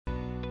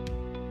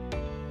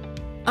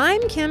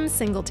I'm Kim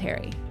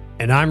Singletary.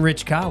 And I'm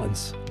Rich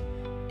Collins.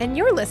 And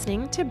you're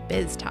listening to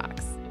Biz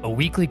Talks, A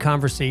weekly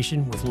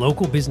conversation with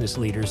local business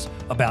leaders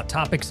about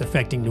topics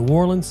affecting New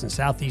Orleans and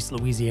Southeast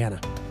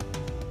Louisiana.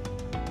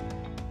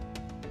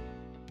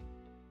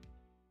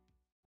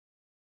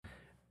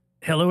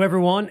 Hello,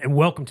 everyone, and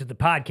welcome to the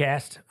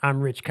podcast.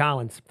 I'm Rich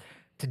Collins.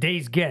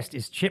 Today's guest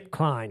is Chip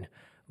Kline,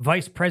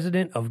 Vice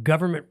President of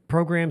Government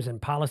Programs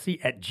and Policy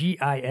at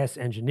GIS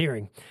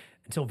Engineering.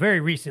 Until very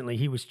recently,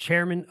 he was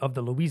chairman of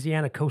the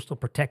Louisiana Coastal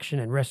Protection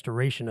and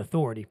Restoration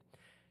Authority.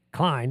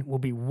 Kline will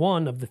be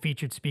one of the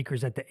featured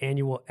speakers at the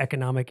annual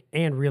Economic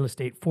and Real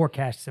Estate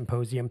Forecast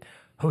Symposium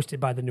hosted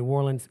by the New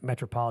Orleans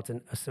Metropolitan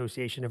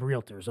Association of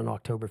Realtors on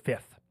October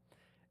 5th.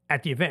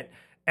 At the event,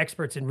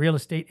 experts in real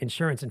estate,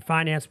 insurance, and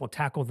finance will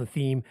tackle the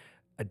theme,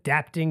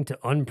 Adapting to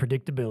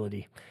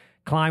Unpredictability.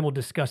 Kline will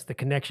discuss the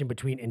connection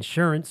between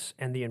insurance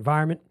and the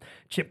environment.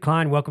 Chip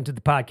Kline, welcome to the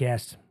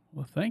podcast.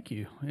 Well, thank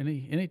you.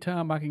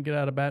 Anytime I can get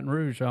out of Baton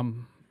Rouge,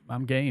 I'm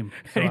game.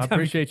 So I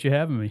appreciate you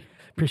having me.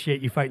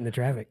 Appreciate you fighting the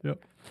traffic.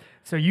 Yep.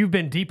 So you've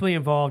been deeply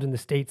involved in the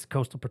state's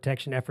coastal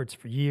protection efforts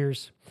for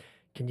years.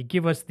 Can you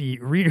give us the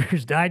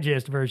Reader's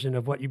Digest version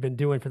of what you've been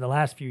doing for the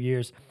last few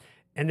years,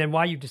 and then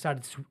why you've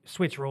decided to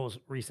switch roles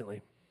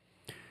recently?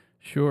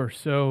 Sure.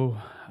 So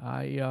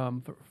I,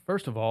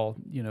 first of all,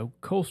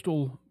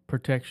 coastal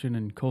protection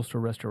and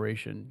coastal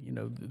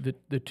restoration,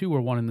 the two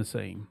are one and the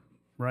same,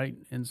 right?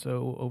 And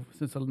so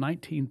since the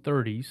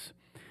 1930s,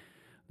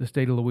 the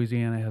state of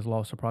Louisiana has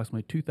lost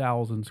approximately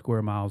 2,000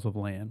 square miles of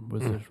land,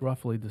 which is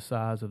roughly the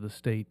size of the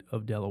state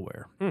of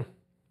Delaware.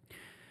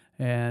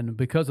 And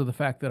because of the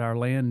fact that our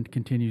land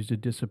continues to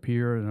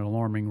disappear at an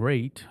alarming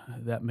rate,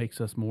 that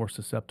makes us more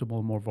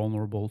susceptible, more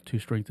vulnerable to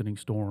strengthening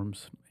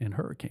storms and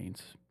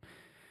hurricanes.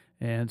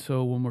 And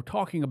so when we're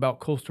talking about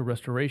coastal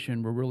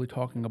restoration, we're really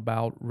talking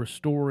about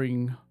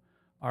restoring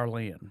our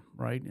land,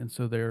 right? And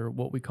so there are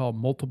what we call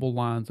multiple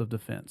lines of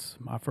defense.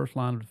 Our first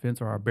line of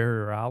defense are our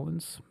barrier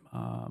islands,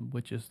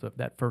 which is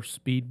that first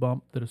speed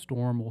bump that a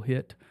storm will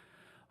hit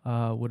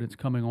when it's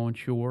coming on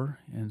shore.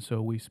 And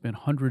so we spent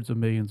hundreds of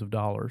millions of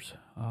dollars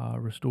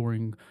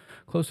restoring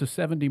close to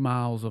 70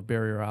 miles of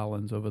barrier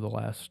islands over the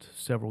last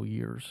several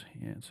years.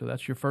 And so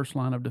that's your first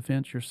line of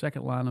defense. Your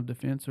second line of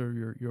defense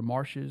are your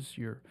marshes,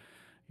 your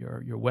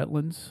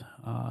wetlands,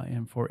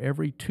 and for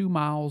every 2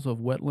 miles of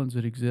wetlands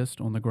that exist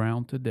on the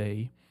ground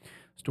today,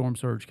 storm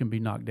surge can be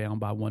knocked down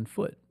by 1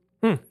 foot.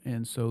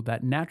 And so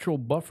that natural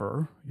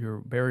buffer, your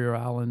barrier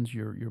islands,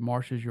 your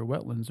marshes, your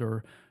wetlands,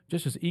 are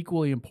just as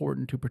equally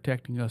important to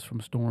protecting us from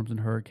storms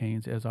and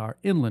hurricanes as our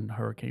inland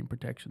hurricane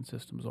protection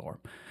systems are.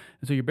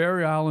 And so your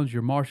barrier islands,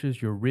 your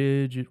marshes, your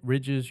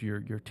ridges,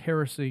 your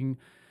terracing,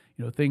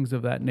 things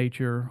of that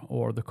nature,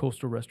 or the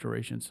coastal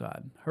restoration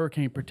side.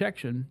 Hurricane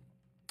protection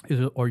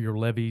or your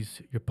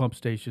levees, your pump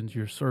stations,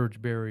 your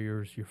surge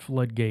barriers, your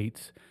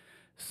floodgates,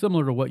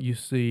 similar to what you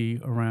see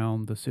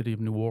around the city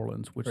of New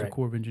Orleans, which the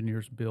Corps of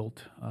Engineers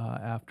built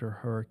after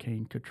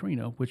Hurricane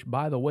Katrina, which,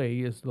 by the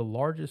way, is the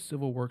largest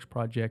civil works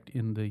project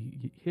in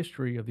the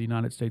history of the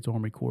United States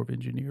Army Corps of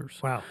Engineers.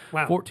 Wow.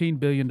 $14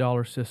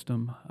 billion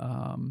system.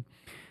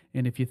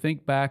 And if you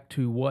think back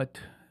to what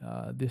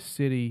this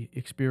city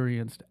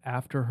experienced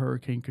after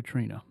Hurricane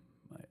Katrina,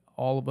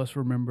 all of us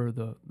remember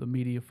the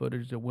media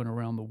footage that went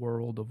around the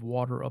world of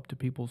water up to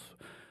people's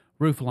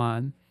roof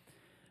line.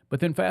 But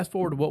then fast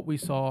forward to what we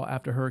saw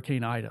after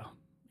Hurricane Ida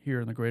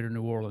here in the greater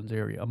New Orleans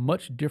area, a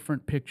much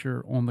different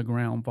picture on the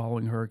ground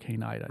following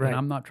Hurricane Ida. Right. And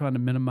I'm not trying to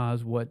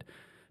minimize what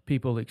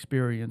people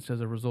experienced as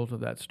a result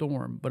of that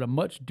storm, but a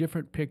much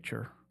different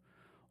picture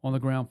on the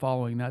ground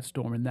following that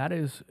storm. And that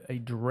is a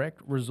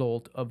direct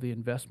result of the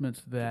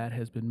investments that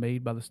has been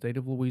made by the state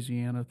of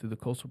Louisiana through the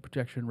Coastal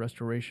Protection and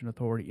Restoration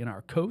Authority in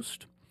our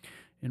coast,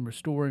 in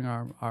restoring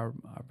our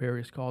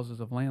various causes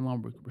of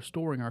landloss,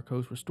 restoring our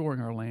coast, restoring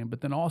our land,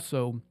 but then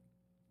also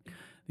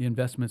the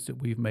investments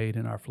that we've made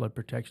in our flood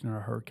protection and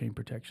our hurricane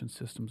protection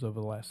systems over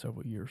the last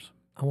several years.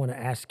 I want to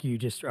ask you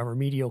just a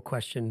remedial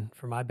question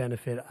for my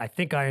benefit. I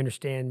think I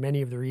understand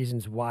many of the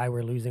reasons why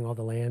we're losing all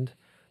the land,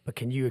 but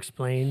can you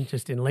explain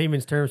just in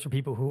layman's terms for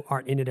people who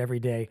aren't in it every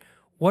day,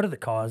 what are the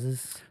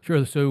causes?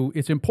 Sure. So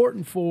it's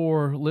important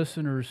for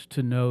listeners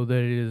to know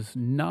that it is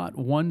not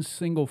one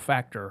single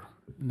factor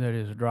that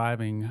is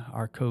driving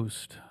our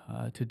coast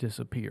to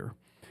disappear.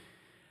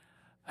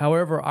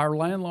 However, our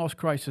land loss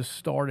crisis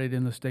started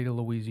in the state of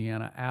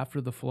Louisiana after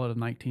the flood of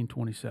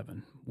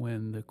 1927,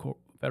 when the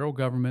federal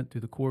government,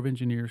 through the Corps of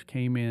Engineers,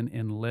 came in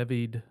and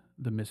levied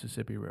the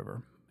Mississippi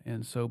River.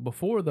 And so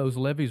before those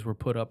levees were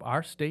put up,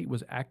 our state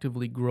was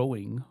actively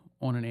growing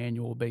on an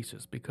annual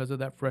basis. Because of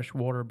that fresh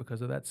water,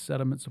 because of that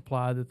sediment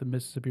supply that the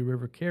Mississippi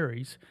River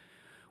carries,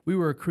 we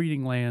were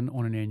accreting land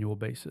on an annual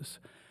basis.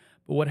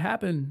 But what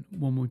happened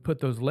when we put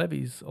those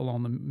levees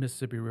along the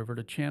Mississippi River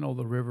to channel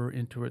the river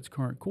into its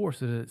current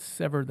course is that it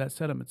severed that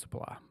sediment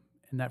supply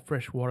and that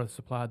fresh water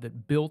supply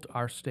that built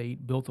our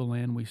state, built the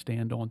land we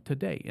stand on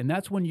today. And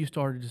that's when you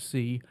started to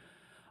see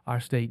our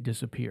state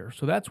disappear.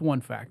 So that's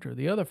one factor.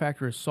 The other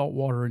factor is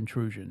saltwater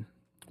intrusion.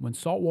 When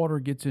saltwater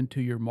gets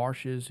into your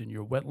marshes and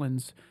your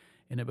wetlands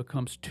and it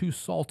becomes too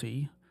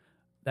salty,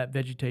 that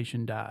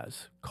vegetation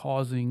dies,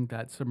 causing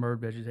that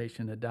submerged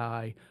vegetation to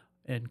die,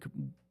 and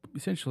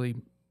essentially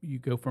you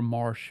go from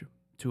marsh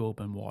to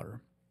open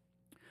water.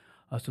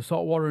 So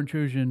saltwater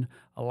intrusion,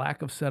 a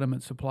lack of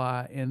sediment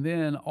supply, and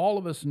then all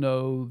of us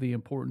know the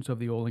importance of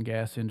the oil and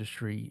gas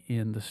industry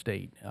in the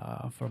state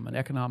from an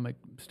economic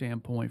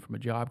standpoint, from a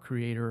job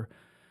creator.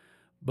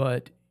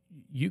 But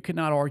you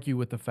cannot argue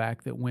with the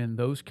fact that when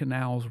those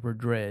canals were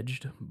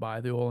dredged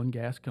by the oil and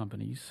gas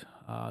companies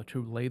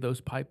to lay those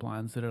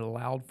pipelines, that it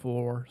allowed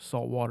for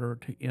saltwater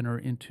to enter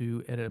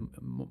into at a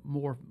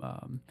more,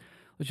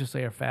 let's just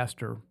say, a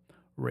faster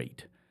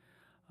rate.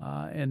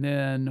 And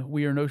then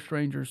we are no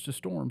strangers to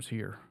storms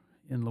here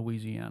in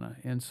Louisiana.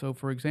 And so,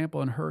 for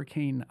example, in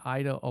Hurricane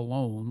Ida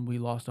alone, we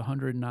lost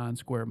 109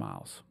 square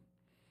miles.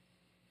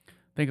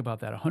 Think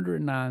about that,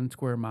 109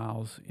 square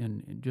miles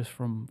in just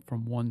from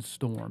one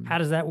storm. How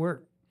does that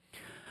work?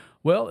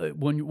 Well,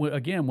 when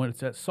it's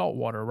that salt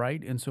water,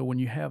 right? And so when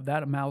you have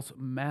that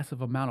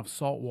massive amount of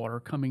salt water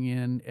coming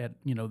in at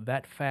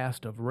that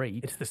fast of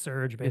rate, It's the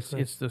surge,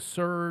 basically. it's the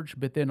surge.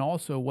 But then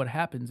also what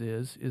happens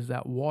is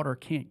that water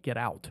can't get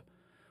out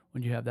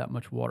when you have that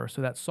much water.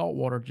 So that salt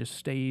water just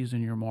stays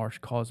in your marsh,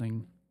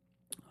 causing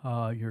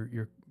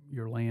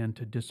your land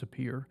to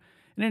disappear.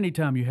 And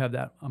anytime you have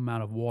that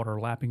amount of water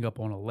lapping up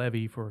on a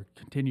levee for a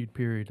continued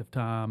period of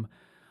time,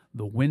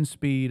 the wind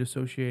speed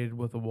associated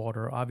with the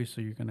water,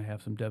 obviously you're going to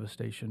have some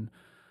devastation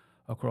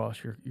across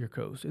your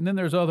coast. And then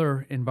there's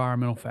other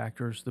environmental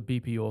factors. The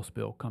BP oil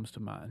spill comes to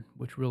mind,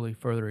 which really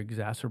further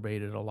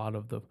exacerbated a lot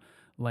of the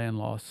land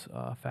loss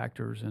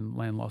factors and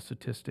land loss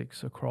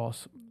statistics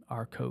across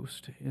our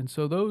coast. And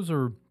so those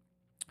are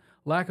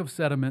lack of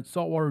sediment,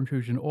 saltwater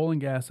intrusion, oil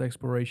and gas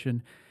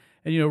exploration.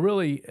 And,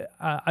 really,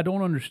 I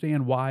don't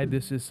understand why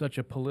this is such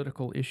a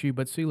political issue,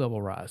 but sea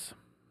level rise.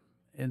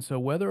 And so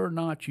whether or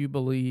not you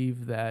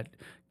believe that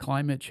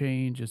climate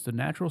change is the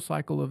natural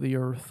cycle of the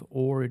earth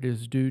or it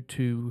is due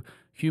to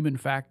human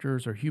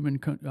factors or human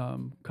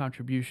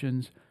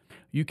contributions,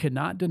 you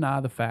cannot deny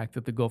the fact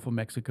that the Gulf of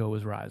Mexico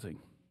is rising.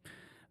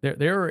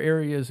 There are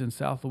areas in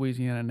South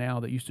Louisiana now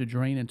that used to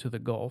drain into the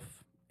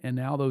Gulf, and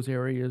now those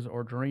areas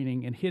are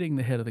draining and hitting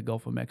the head of the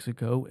Gulf of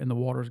Mexico, and the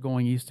water's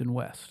going east and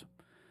west.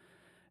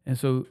 And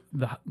so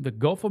the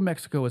Gulf of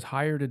Mexico is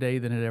higher today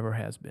than it ever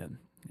has been.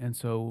 And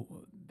so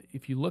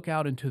if you look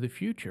out into the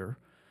future,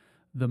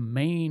 the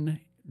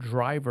main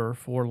driver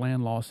for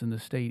land loss in the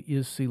state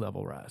is sea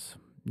level rise,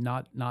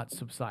 not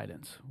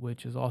subsidence,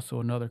 which is also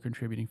another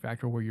contributing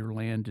factor where your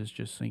land is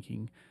just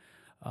sinking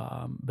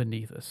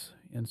beneath us.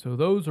 And so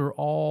those are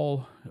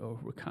all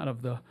kind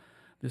of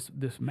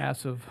this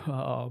massive.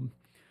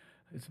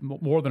 It's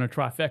more than a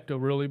trifecta,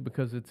 really,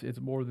 because it's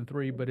more than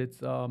three. But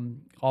it's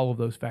all of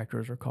those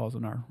factors are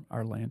causing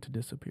our land to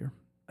disappear.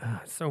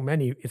 So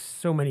many. It's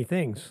so many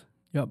things.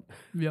 Yep.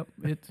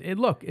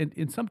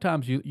 And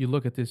sometimes you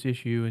look at this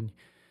issue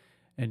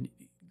and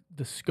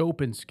the scope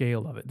and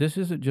scale of it. This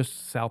isn't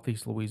just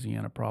Southeast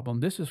Louisiana problem.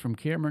 This is from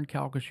Cameron,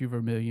 Calcasieu,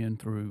 Vermilion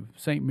through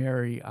St.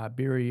 Mary,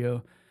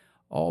 Iberia,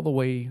 all the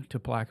way to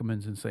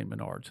Plaquemines and St.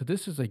 Bernard. So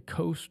this is a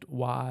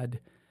coast-wide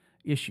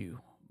issue.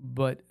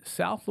 But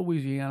South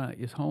Louisiana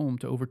is home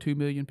to over 2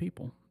 million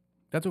people.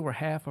 That's over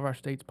half of our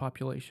state's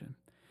population.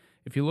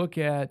 If you look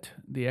at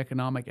the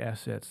economic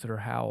assets that are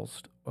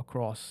housed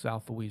across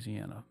South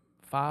Louisiana,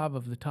 5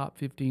 of the top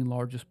 15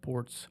 largest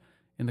ports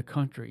in the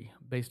country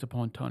based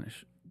upon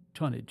tonnage.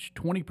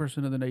 20%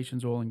 of the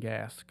nation's oil and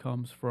gas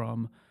comes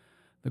from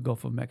the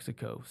Gulf of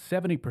Mexico.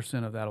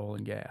 70% of that oil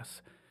and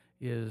gas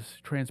is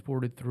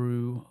transported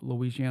through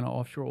Louisiana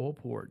Offshore Oil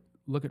Port.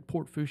 Look at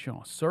Port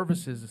Fourchon.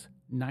 Services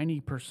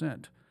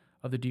 90%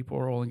 of the deep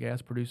oil and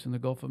gas produced in the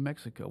Gulf of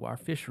Mexico. Our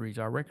fisheries,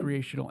 our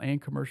recreational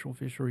and commercial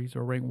fisheries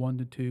are ranked 1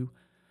 to 2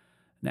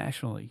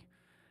 nationally.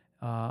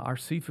 Our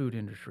seafood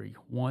industry,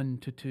 1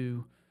 to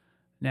 2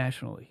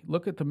 nationally.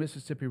 Look at the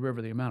Mississippi River,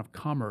 the amount of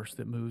commerce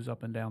that moves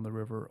up and down the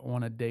river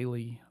on a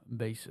daily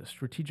basis.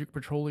 Strategic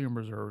petroleum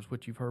reserves,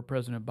 which you've heard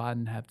President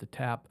Biden have to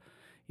tap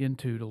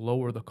into to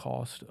lower the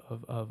cost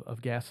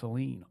of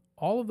gasoline.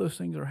 All of those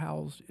things are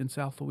housed in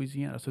South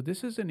Louisiana. So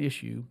this is an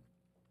issue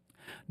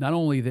not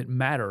only that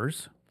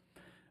matters,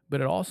 but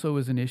it also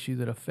is an issue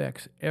that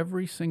affects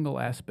every single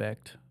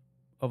aspect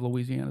of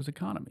Louisiana's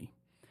economy.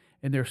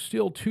 And there's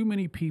still too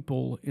many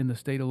people in the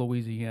state of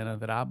Louisiana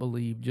that I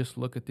believe just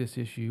look at this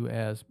issue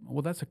as,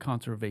 well, that's a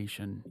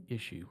conservation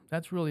issue.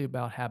 That's really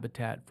about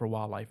habitat for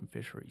wildlife and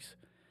fisheries.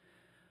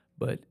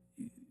 But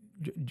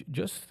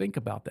just think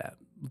about that.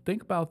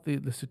 Think about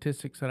the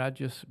statistics that I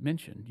just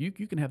mentioned. You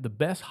can have the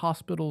best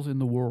hospitals in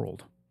the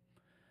world.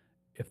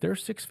 If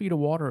there's 6 feet of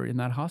water in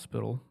that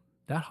hospital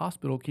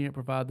can't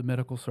provide the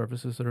medical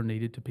services that are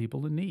needed to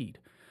people in need.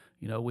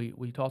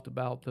 We talked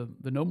about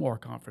the No More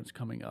conference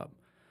coming up.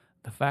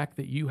 The fact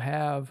that you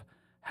have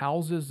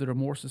houses that are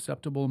more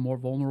susceptible and more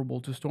vulnerable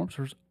to storm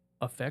surge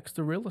affects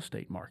the real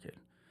estate market.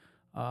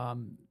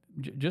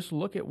 Just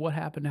look at what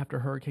happened after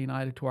Hurricane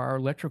Ida to our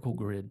electrical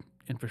grid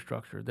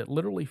infrastructure that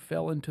literally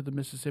fell into the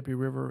Mississippi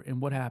River.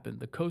 And what happened?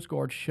 The Coast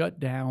Guard shut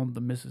down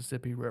the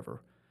Mississippi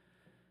River.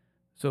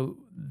 So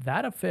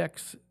that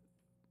affects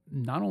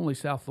not only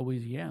South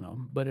Louisiana,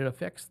 but it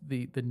affects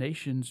the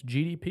nation's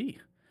GDP.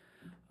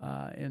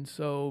 And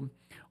so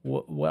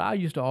what I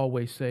used to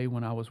always say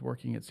when I was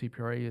working at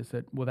CPRA is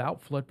that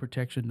without flood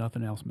protection,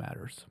 nothing else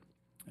matters.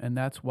 And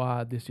that's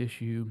why this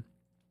issue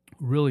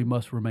really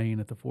must remain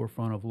at the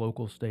forefront of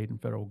local, state,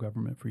 and federal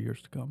government for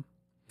years to come.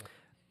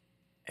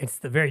 It's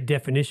the very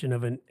definition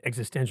of an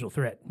existential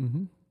threat.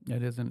 Mm-hmm.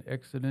 It is an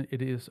accident.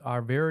 It is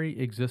our very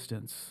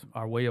existence,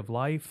 our way of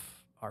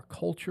life, our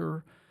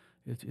culture.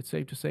 It's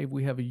safe to say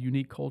we have a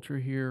unique culture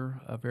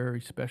here, a very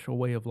special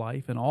way of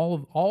life, and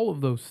all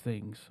of those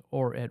things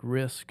are at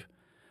risk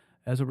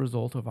as a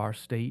result of our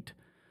state,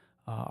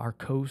 our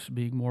coasts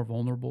being more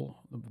vulnerable,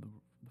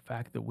 the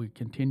fact that we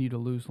continue to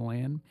lose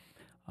land,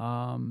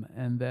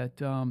 and that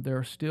there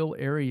are still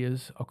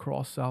areas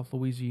across South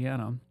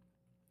Louisiana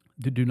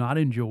that do not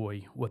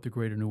enjoy what the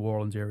greater New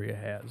Orleans area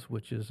has,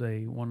 which is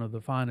one of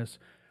the finest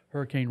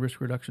hurricane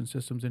risk reduction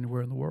systems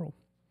anywhere in the world.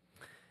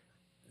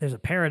 There's a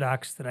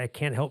paradox that I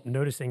can't help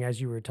noticing as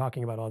you were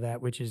talking about all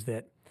that, which is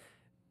that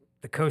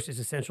the coast is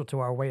essential to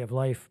our way of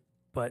life,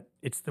 but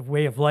it's the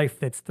way of life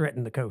that's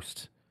threatened the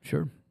coast.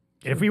 Sure.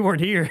 And if we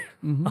weren't here,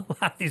 a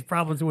lot of these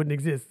problems wouldn't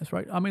exist. That's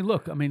right. I mean,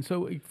 look,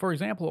 so for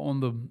example, on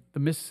the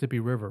Mississippi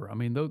River, I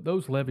mean,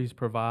 those levees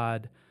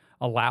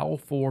allow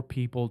for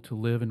people to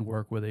live and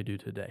work where they do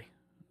today,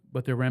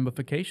 but there are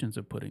ramifications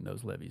of putting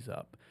those levees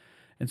up.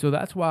 And so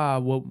that's why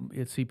at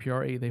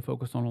CPRA, they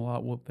focus on a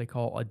lot what they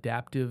call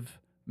adaptive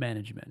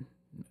management.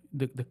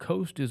 The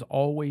coast is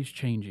always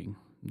changing.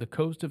 The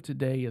coast of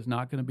today is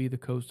not going to be the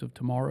coast of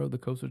tomorrow. The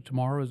coast of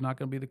tomorrow is not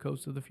going to be the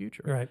coast of the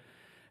future. Right.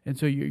 And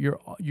so you're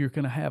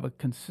going to have a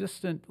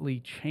consistently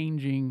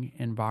changing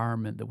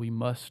environment that we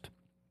must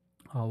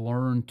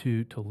learn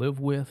to live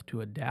with,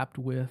 to adapt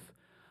with.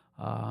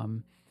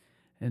 And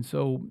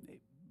so,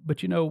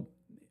 but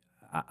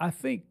I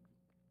think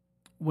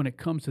when it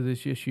comes to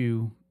this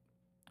issue,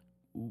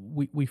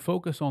 we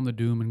focus on the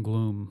doom and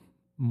gloom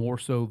more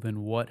so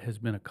than what has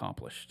been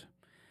accomplished.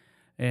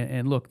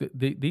 And look,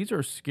 these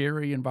are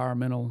scary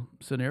environmental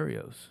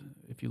scenarios.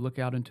 If you look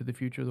out into the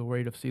future, the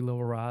rate of sea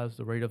level rise,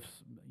 the rate of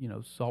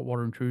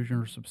saltwater intrusion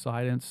or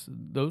subsidence,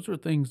 those are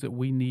things that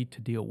we need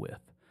to deal with.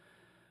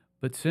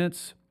 But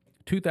since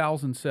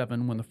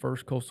 2007, when the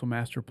first coastal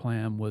master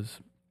plan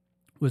was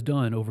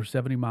done, over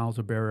 70 miles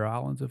of barrier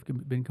islands have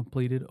been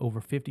completed, over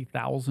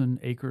 50,000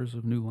 acres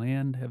of new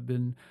land have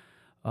been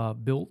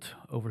built,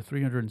 over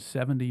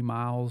 370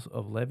 miles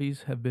of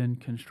levees have been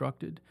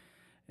constructed.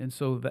 And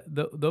so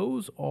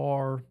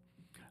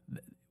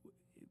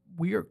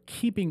we are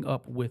keeping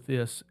up with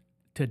this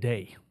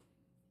today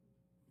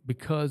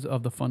because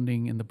of the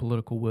funding and the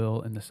political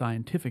will and the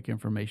scientific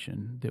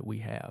information that we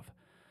have.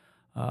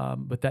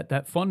 But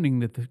that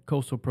funding that the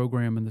coastal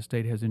program in the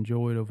state has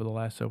enjoyed over the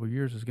last several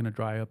years is going to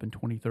dry up in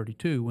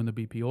 2032 when the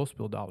BP oil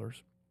spill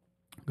dollars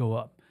go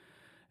up.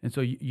 And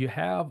so you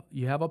have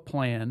a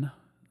plan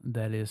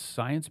that is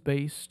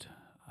science-based,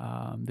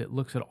 that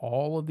looks at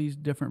all of these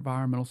different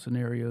environmental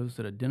scenarios,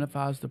 that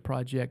identifies the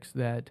projects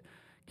that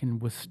can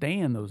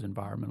withstand those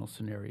environmental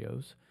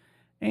scenarios.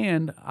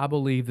 And I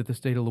believe that the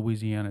state of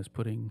Louisiana is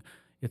putting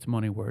its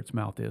money where its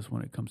mouth is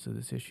when it comes to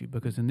this issue,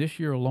 because in this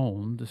year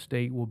alone, the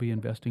state will be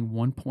investing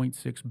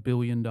 $1.6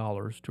 billion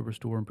to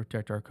restore and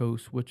protect our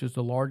coast, which is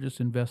the largest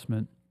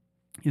investment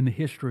in the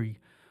history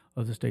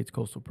of the state's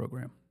coastal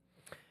program.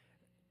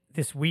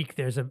 This week,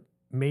 there's a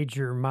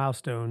major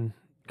milestone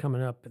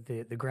coming up at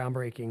the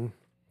groundbreaking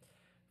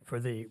for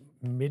the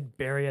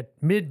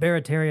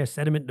Mid-Barataria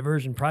Sediment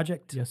Diversion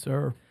Project. Yes,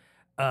 sir.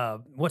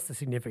 What's the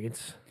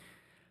significance?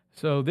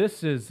 So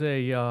this is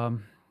that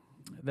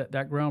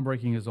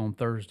groundbreaking is on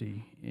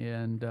Thursday,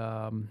 and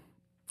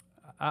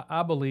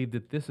I believe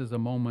that this is a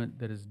moment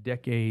that is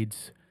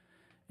decades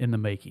in the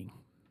making.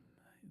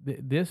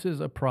 This is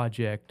a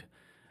project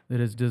that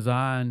is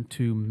designed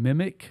to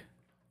mimic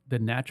the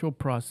natural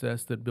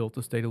process that built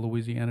the state of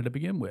Louisiana to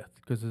begin with.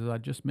 Because as I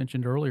just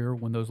mentioned earlier,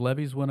 when those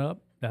levees went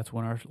up, that's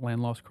when our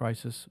land loss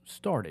crisis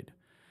started.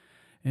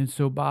 And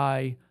so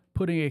by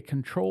putting a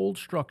controlled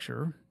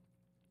structure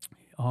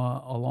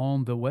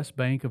along the west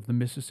bank of the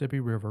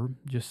Mississippi River,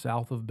 just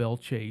south of Belle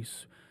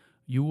Chase,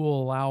 you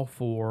will allow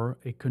for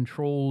a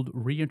controlled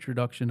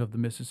reintroduction of the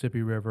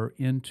Mississippi River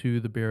into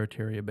the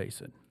Barataria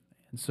Basin.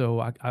 And so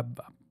I've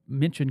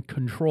mentioned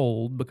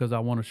controlled because I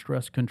want to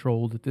stress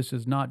controlled, that this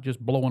is not just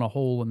blowing a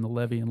hole in the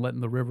levee and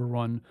letting the river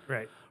run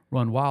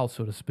wild,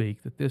 so to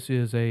speak, that this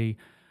is a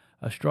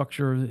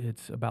structure.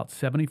 It's about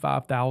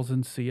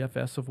 75,000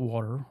 CFS of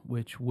water,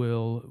 which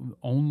will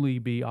only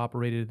be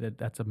operated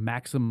that's a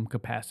maximum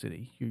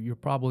capacity. You're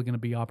probably going to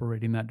be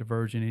operating that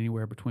diversion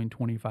anywhere between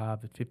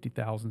 25 and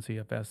 50,000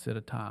 CFS at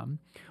a time,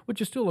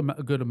 which is still a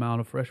good amount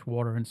of fresh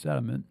water and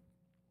sediment.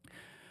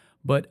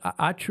 But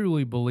I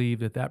truly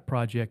believe that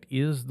project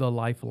is the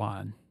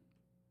lifeline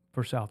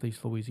for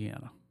Southeast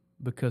Louisiana,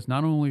 because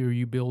not only are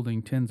you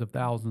building tens of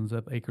thousands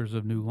of acres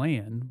of new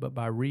land, but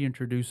by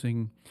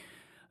reintroducing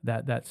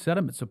that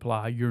sediment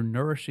supply, you're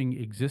nourishing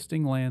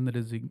existing land that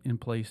is in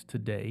place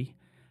today,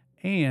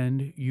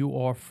 and you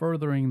are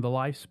furthering the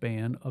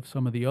lifespan of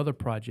some of the other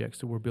projects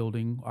that we're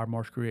building, our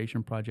marsh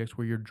creation projects,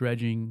 where you're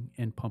dredging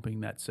and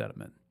pumping that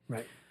sediment.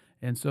 Right.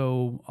 And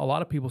so a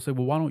lot of people say,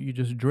 well, why don't you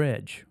just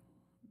dredge?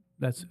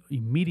 That's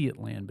immediate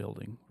land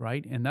building,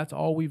 right? And that's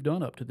all we've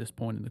done up to this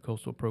point in the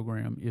coastal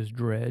program is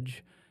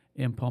dredge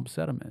and pump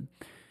sediment.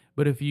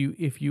 But if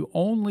you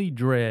only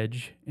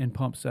dredge and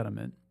pump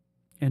sediment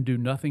and do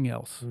nothing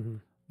else,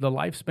 the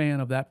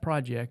lifespan of that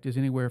project is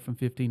anywhere from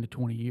 15 to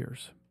 20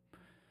 years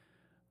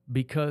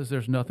because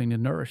there's nothing to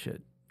nourish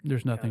it.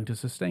 There's nothing to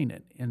sustain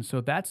it. And so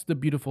that's the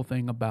beautiful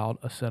thing about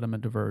a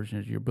sediment diversion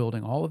is you're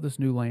building all of this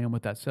new land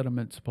with that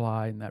sediment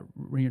supply and that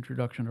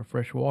reintroduction of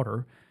fresh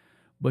water,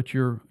 but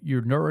you're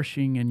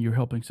nourishing and you're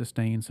helping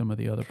sustain some of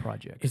the other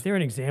projects. Is there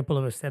an example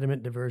of a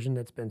sediment diversion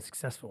that's been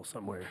successful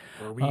somewhere?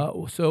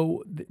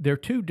 There are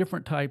two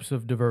different types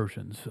of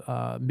diversions.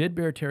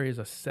 Mid-Barataria is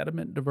a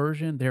sediment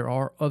diversion. There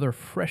are other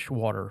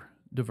freshwater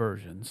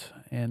diversions,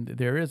 and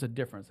there is a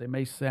difference. They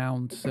may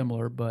sound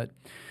similar, but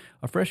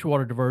a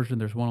freshwater diversion,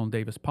 there's one on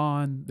Davis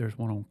Pond, there's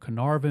one on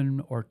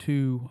Carnarvon, or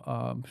two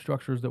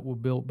structures that were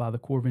built by the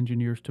Corps of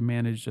Engineers to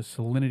manage the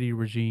salinity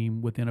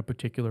regime within a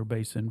particular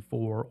basin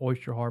for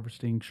oyster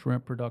harvesting,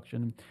 shrimp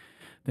production,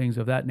 things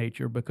of that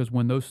nature, because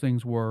when those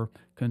things were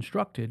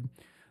constructed,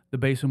 the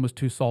basin was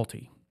too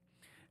salty.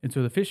 And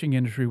so the fishing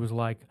industry was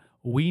like,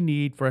 we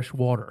need fresh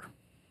water.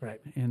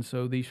 Right. And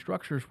so these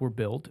structures were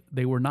built.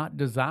 They were not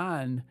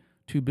designed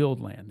to build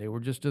land. They were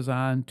just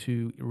designed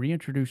to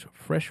reintroduce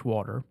fresh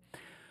water.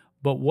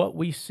 But what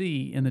we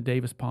see in the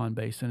Davis Pond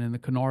Basin and the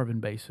Carnarvon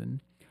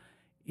Basin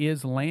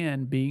is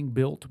land being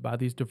built by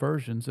these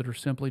diversions that are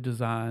simply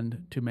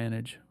designed to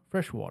manage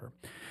fresh water.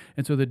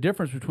 And so the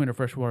difference between a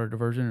freshwater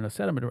diversion and a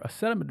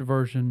sediment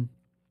diversion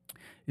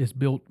is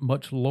built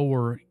much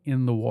lower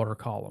in the water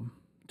column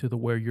to the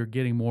where you're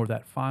getting more of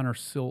that finer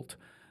silt,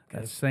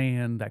 that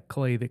sand, that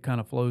clay that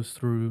kind of flows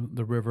through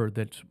the river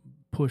that's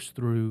pushed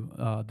through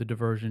the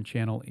diversion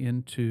channel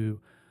into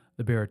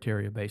the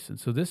Barataria Basin.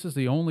 So this is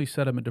the only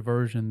sediment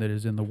diversion that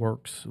is in the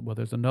works. Well,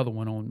 there's another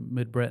one on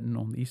Mid-Breton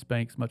on the East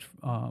Banks, much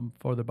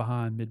farther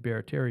behind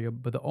Mid-Barataria,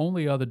 but the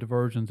only other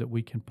diversions that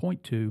we can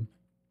point to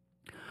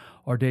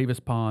are Davis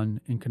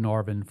Pond and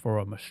Carnarvon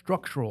from a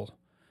structural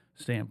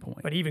standpoint.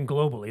 But even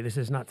globally, this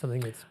is not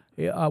something that's...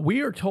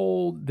 we are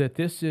told that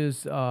this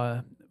is,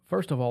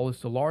 first of all,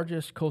 it's the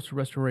largest coastal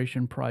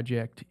restoration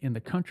project in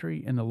the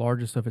country and the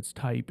largest of its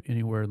type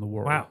anywhere in the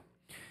world. Wow.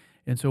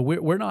 And so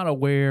we're not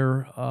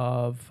aware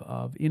of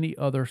any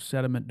other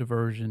sediment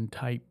diversion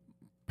type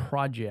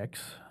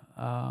projects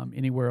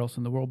anywhere else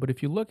in the world. But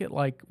if you look at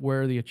like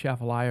where the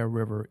Atchafalaya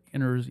River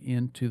enters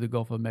into the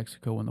Gulf of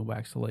Mexico and the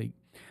Wax Lake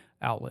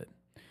outlet,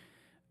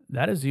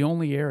 that is the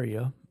only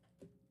area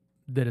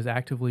that is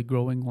actively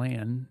growing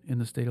land in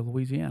the state of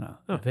Louisiana.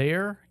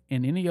 There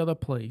and any other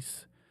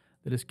place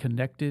that is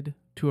connected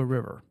to a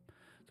river.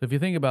 So if you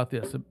think about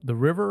this, the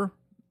river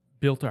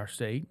built our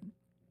state.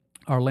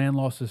 Our land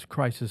losses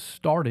crisis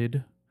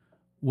started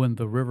when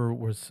the river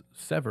was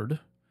severed,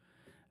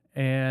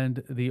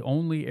 and the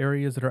only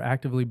areas that are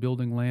actively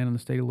building land in the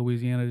state of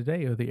Louisiana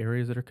today are the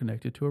areas that are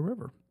connected to a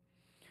river.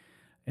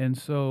 And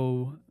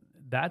so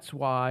that's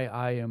why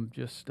I am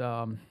just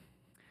a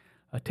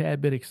tad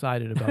bit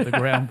excited about the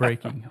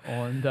groundbreaking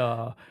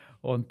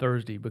on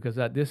Thursday, because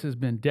this has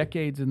been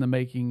decades in the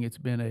making. It's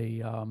been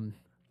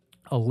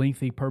a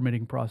lengthy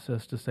permitting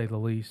process, to say the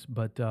least,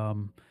 but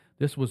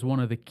this was one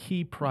of the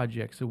key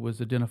projects that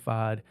was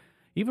identified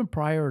even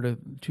prior to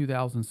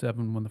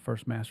 2007 when the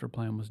first master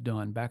plan was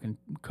done, back in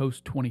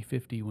Coast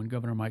 2050 when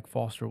Governor Mike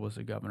Foster was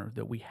the governor,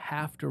 that we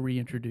have to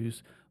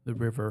reintroduce the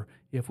river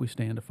if we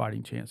stand a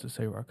fighting chance to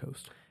save our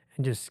coast.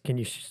 And just can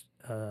you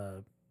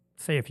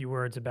say a few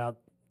words about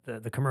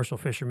the commercial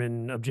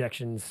fishermen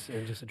objections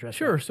and just address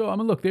Sure. that? So, I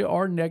mean, look, there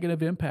are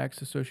negative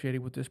impacts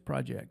associated with this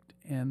project,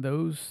 and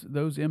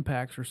those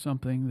impacts are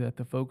something that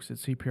the folks at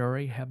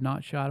CPRA have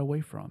not shied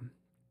away from.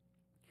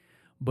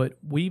 But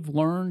we've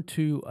learned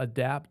to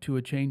adapt to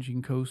a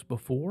changing coast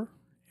before,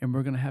 and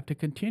we're going to have to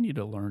continue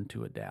to learn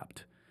to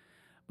adapt.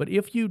 But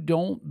if you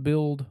don't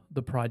build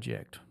the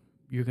project,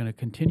 you're going to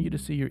continue to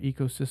see your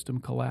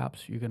ecosystem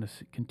collapse. You're going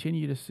to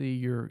continue to see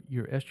your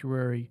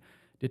estuary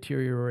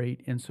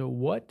deteriorate. And so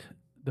what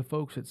the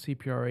folks at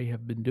CPRA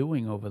have been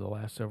doing over the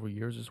last several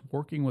years is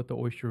working with the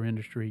oyster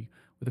industry,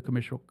 with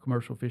the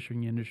commercial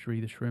fishing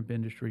industry, the shrimp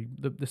industry,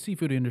 the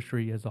seafood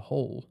industry as a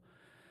whole,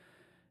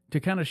 to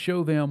kind of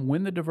show them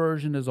when the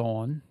diversion is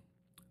on,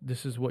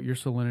 this is what your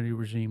salinity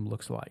regime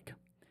looks like.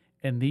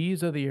 And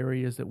these are the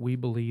areas that we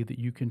believe that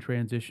you can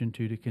transition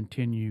to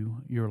continue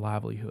your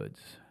livelihoods.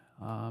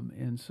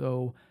 And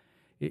so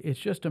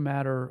it's just a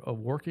matter of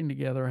working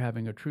together,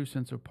 having a true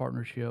sense of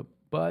partnership,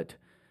 but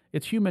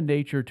it's human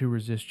nature to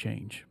resist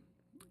change.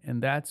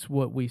 And that's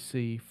what we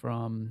see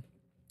from,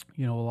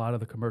 a lot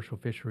of the commercial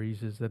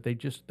fisheries is that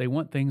they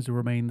want things to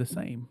remain the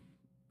same.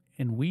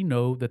 And we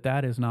know that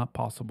that is not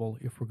possible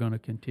if we're going to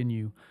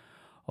continue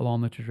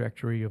along the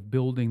trajectory of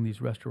building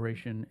these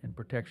restoration and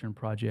protection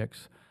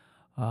projects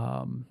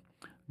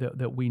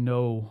that we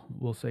know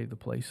will save the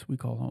place we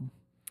call home.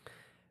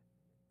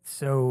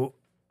 So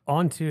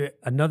on to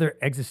another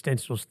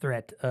existential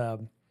threat.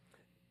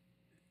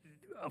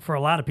 For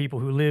a lot of people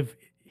who live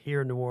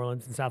here in New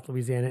Orleans and South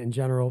Louisiana in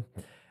general,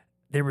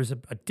 there was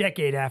a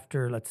decade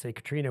after, let's say,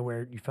 Katrina,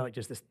 where you felt like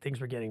just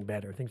things were getting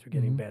better. Things were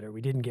getting better. We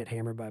didn't get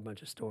hammered by a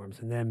bunch of storms.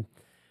 And then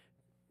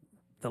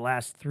the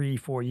last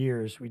 3-4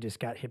 years, we just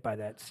got hit by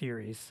that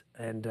series.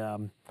 And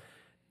the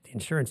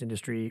insurance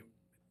industry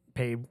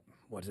paid,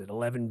 what is it,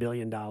 $11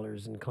 billion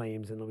in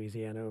claims in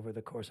Louisiana over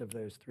the course of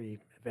those 3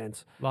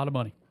 events. A lot of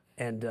money.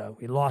 And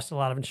we lost a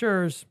lot of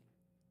insurers.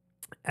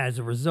 As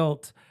a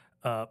result,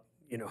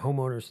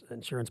 homeowners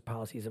insurance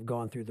policies have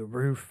gone through the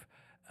roof.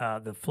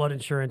 The flood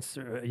insurance,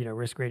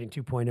 risk rating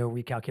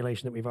 2.0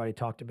 recalculation that we've already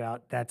talked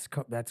about, that's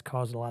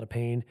caused a lot of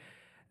pain.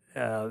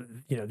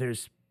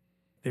 There's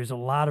a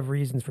lot of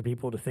reasons for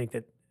people to think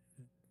that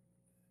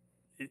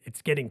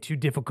it's getting too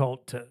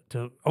difficult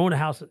to own a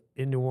house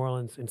in New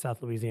Orleans, in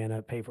South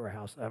Louisiana, pay for a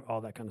house,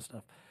 all that kind of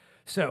stuff.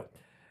 So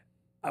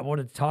I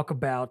wanted to talk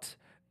about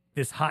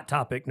this hot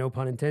topic, no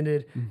pun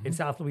intended, in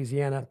South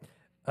Louisiana.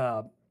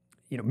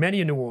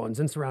 Many in New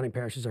Orleans and surrounding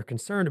parishes are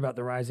concerned about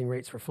the rising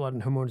rates for flood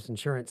and homeowners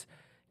insurance.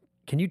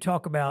 Can you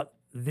talk about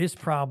this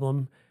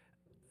problem,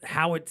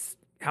 how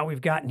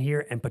we've gotten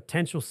here, and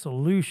potential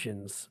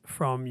solutions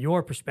from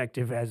your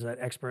perspective as an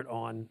expert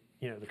on,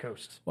 the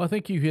coast? Well, I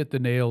think you hit the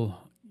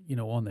nail,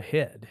 on the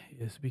head,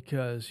 is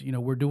because,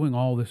 we're doing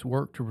all this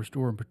work to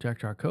restore and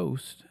protect our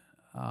coast.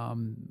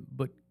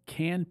 But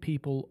can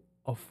people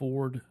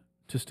afford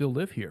to still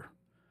live here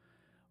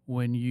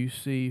when you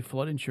see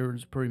flood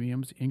insurance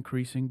premiums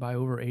increasing by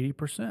over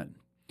 80%?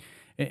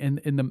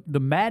 And the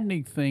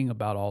maddening thing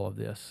about all of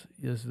this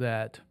is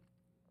that,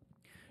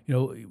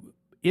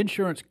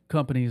 insurance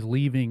companies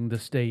leaving the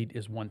state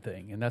is one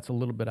thing, and that's a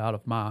little bit out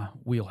of my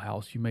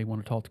wheelhouse. You may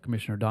want to talk to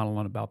Commissioner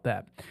Donilon about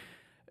that.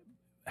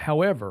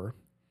 However,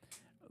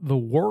 the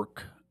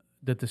work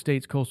that the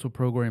state's coastal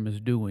program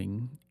is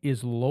doing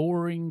is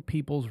lowering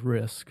people's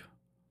risk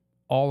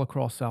all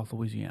across South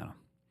Louisiana.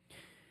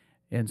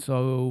 And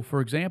so, for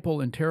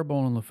example, in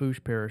Terrebonne and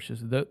Lafourche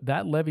parishes,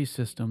 that levee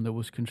system that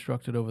was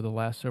constructed over the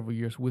last several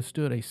years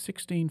withstood a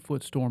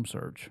 16-foot storm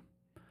surge,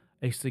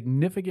 a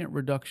significant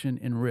reduction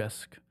in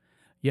risk,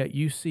 yet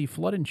you see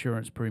flood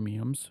insurance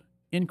premiums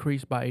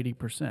increase by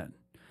 80%.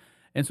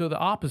 And so the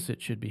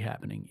opposite should be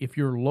happening. If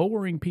you're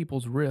lowering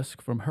people's risk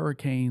from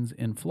hurricanes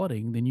and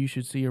flooding, then you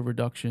should see a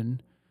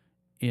reduction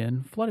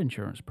in flood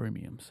insurance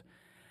premiums.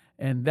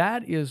 And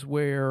that is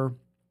where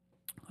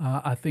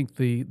I think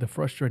the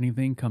frustrating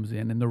thing comes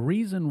in. And the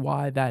reason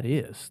why that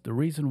is, the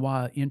reason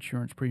why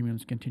insurance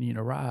premiums continue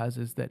to rise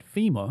is that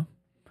FEMA,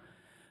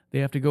 they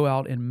have to go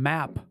out and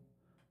map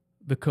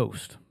the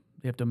coast.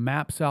 They have to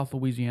map South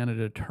Louisiana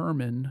to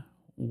determine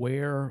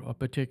where a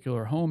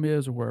particular home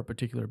is or where a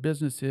particular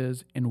business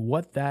is and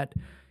what that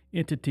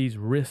entity's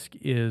risk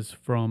is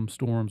from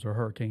storms or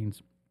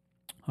hurricanes,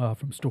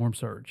 from storm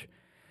surge.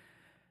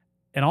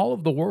 And all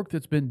of the work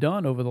that's been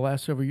done over the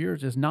last several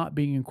years is not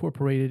being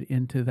incorporated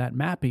into that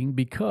mapping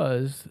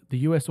because the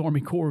U.S.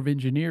 Army Corps of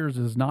Engineers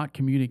is not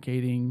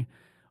communicating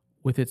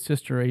with its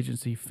sister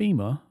agency,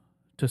 FEMA,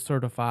 to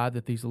certify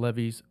that these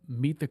levees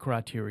meet the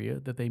criteria,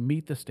 that they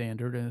meet the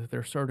standard, and that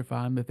they're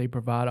certifying that they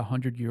provide a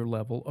 100-year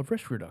level of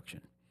risk reduction.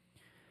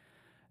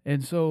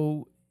 And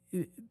so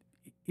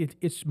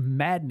it's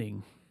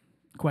maddening,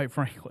 quite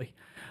frankly,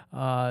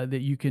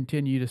 that you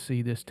continue to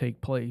see this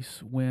take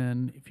place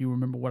when, if you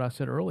remember what I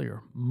said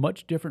earlier,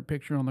 much different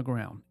picture on the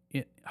ground.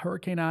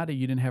 Hurricane Ida,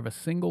 you didn't have a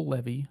single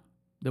levee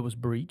that was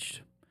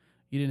breached.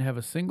 You didn't have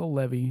a single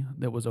levee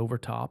that was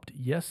overtopped.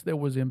 Yes, there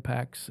was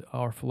impacts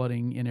or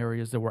flooding in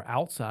areas that were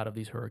outside of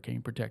these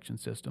hurricane protection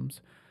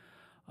systems.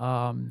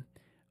 But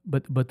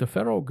the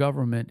federal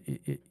government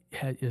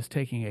is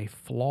taking a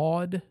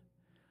flawed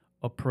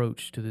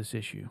approach to this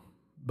issue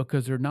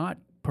because they're not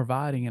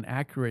providing an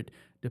accurate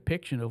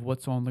depiction of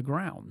what's on the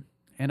ground.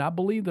 And I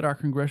believe that our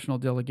congressional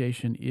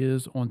delegation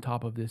is on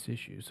top of this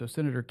issue. So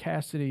Senator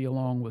Cassidy,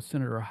 along with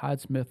Senator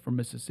Hyde-Smith from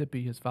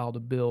Mississippi, has filed a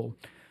bill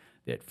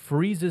that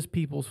freezes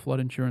people's flood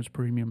insurance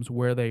premiums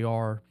where they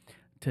are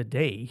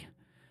today,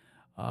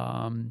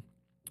 and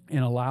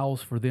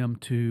allows for them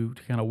to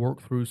kind of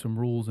work through some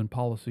rules and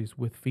policies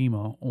with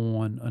FEMA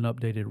on an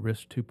updated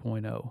Risk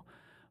 2.0.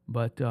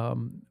 But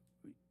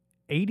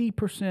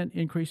 80%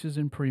 increases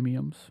in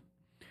premiums,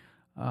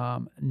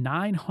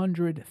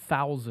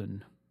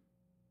 900,000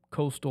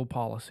 coastal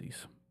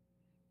policies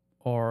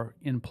are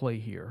in play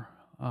here,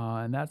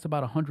 and that's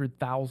about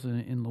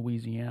 100,000 in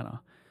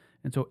Louisiana.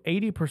 And so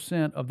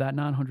 80% of that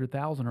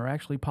 900,000 are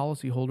actually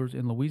policyholders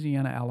in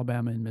Louisiana,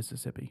 Alabama, and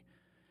Mississippi.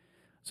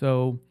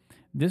 So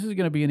this is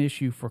going to be an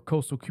issue for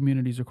coastal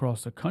communities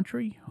across the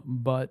country,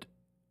 but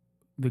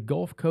the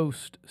Gulf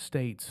Coast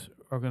states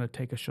are going to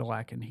take a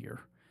shellacking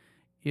here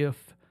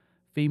if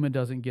FEMA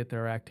doesn't get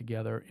their act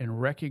together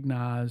and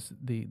recognize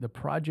the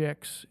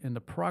projects and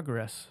the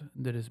progress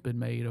that has been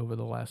made over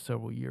the last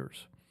several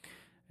years.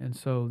 And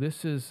so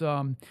this is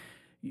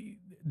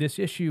this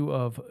issue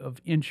of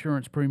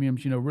insurance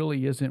premiums,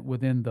 really isn't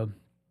within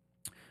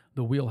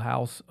the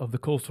wheelhouse of the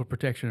Coastal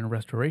Protection and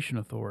Restoration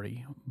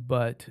Authority,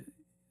 but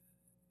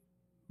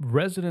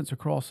residents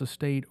across the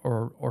state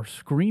are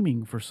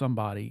screaming for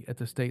somebody at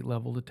the state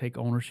level to take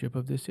ownership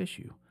of this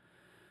issue,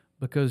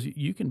 because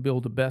you can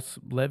build the best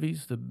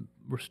levees to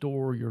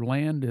restore your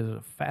land at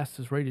the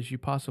fastest rate as you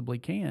possibly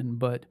can,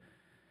 but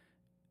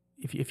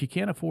if you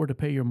can't afford to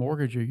pay your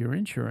mortgage or your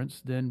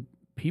insurance, then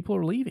people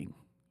are leaving.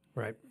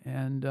 Right.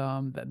 And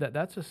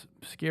that's a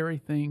scary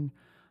thing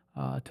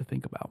to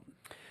think about.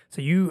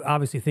 So you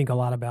obviously think a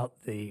lot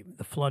about the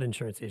flood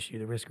insurance issue,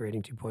 the risk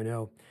rating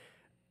 2.0,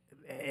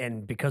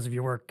 and because of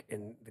your work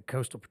in the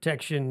coastal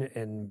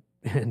protection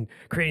and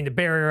creating the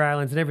barrier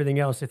islands and everything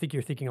else, I think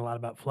you're thinking a lot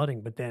about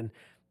flooding. But then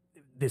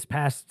this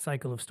past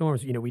cycle of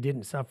storms, we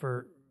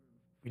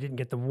didn't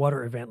get the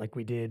water event like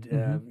we did,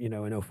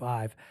 in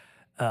 05.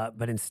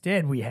 But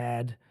instead we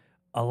had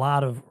a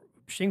lot of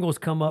shingles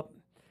come up,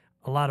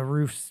 a lot of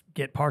roofs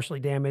get partially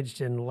damaged,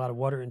 and a lot of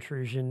water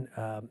intrusion.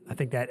 I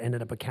think that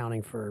ended up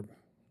accounting for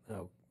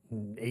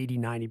 80,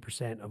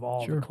 90% of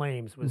all the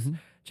claims was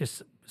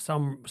just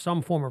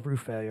some form of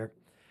roof failure.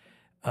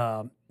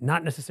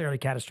 Not necessarily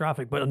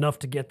catastrophic, but enough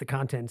to get the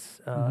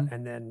contents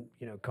and then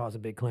cause a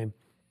big claim.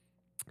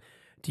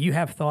 Do you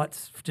have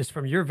thoughts, just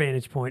from your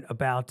vantage point,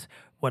 about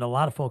what a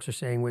lot of folks are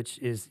saying, which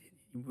is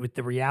with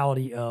the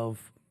reality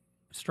of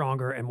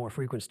stronger and more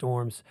frequent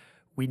storms,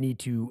 we need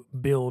to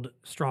build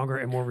stronger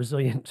and more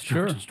resilient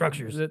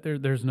structures?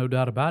 There's no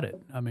doubt about it.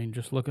 I mean,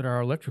 just look at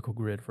our electrical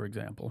grid, for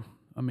example.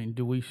 I mean,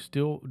 do we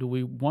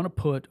want to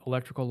put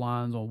electrical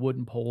lines on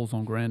wooden poles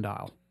on Grand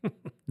Isle?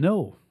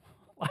 No.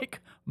 Like,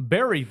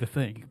 bury the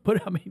thing.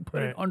 Put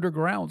it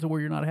underground so where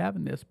you're not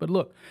having this. But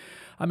look,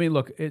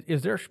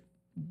 is there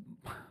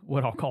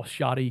what I'll call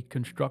shoddy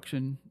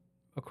construction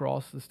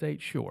across the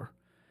state? Sure.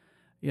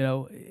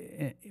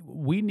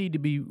 We need to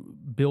be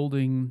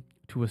building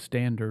to a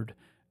standard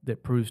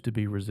that proves to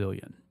be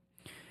resilient.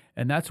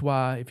 And that's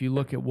why, if you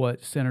look at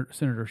what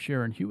Senator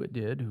Sharon Hewitt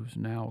did, who's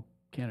now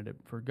candidate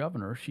for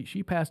governor,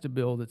 she passed a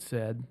bill that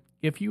said,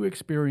 if you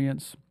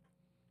experience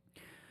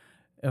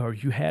or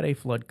you had a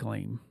flood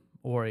claim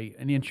or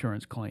an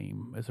insurance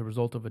claim as a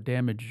result of a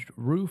damaged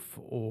roof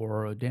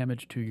or a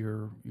damage to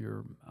your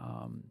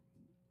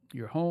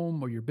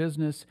home or your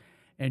business,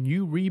 and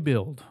you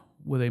rebuild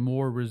with a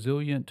more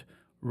resilient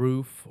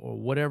roof or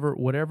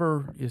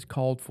whatever is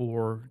called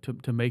for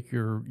to make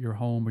your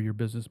home or your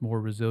business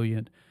more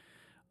resilient,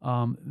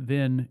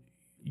 then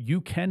you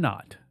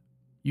cannot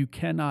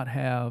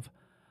have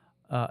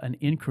an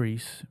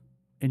increase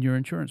in your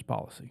insurance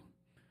policy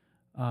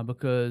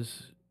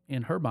because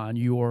in her mind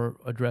you are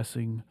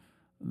addressing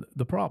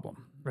the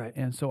problem. Right.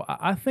 And so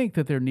I think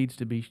that there needs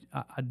to be,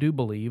 I do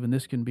believe, and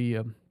this can be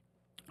a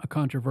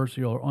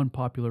controversial or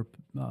unpopular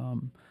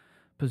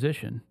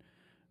position,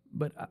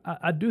 but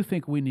I do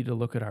think we need to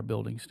look at our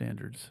building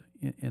standards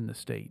in the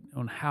state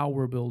on how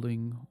we're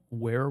building,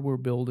 where we're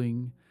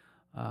building.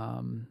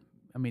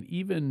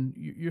 Even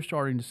you're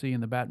starting to see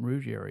in the Baton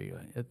Rouge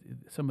area,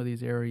 some of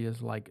these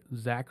areas like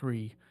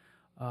Zachary,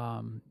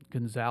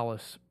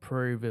 Gonzales,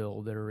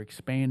 Prairieville, that are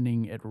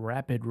expanding at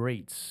rapid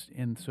rates.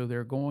 And so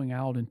they're going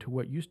out into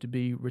what used to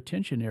be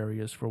retention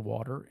areas for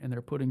water, and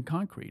they're putting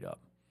concrete up.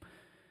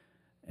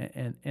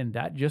 And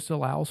that just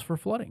allows for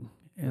flooding.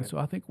 And so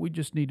I think we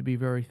just need to be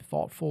very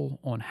thoughtful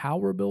on how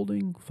we're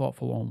building,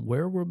 thoughtful on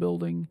where we're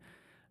building,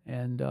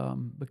 and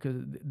because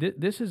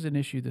this is an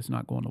issue that's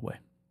not going away.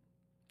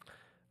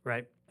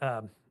 Right.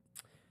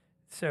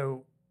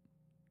 So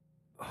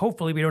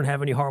hopefully we don't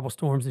have any horrible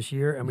storms this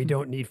year, and we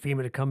don't need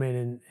FEMA to come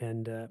in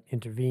and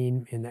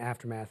intervene in the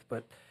aftermath.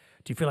 But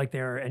do you feel like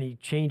there are any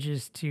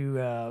changes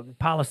to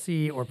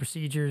policy or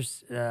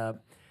procedures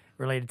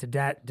related to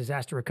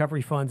disaster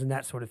recovery funds and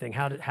that sort of thing?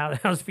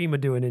 How's FEMA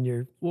doing in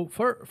your? Well,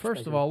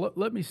 first of all,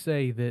 let me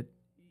say that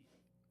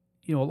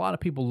a lot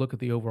of people look at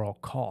the overall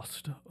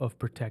cost of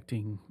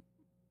protecting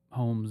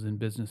homes and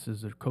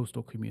businesses or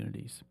coastal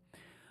communities.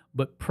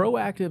 But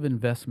proactive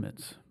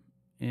investments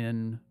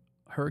in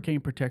hurricane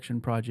protection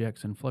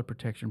projects and flood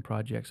protection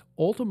projects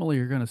ultimately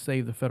are going to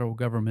save the federal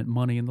government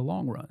money in the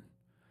long run.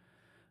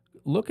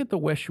 Look at the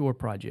West Shore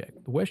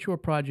Project. The West Shore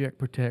Project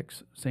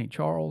protects St.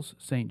 Charles,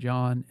 St.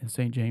 John, and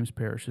St. James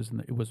parishes. And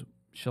it was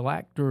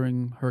shellacked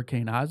during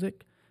Hurricane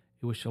Isaac.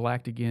 It was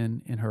shellacked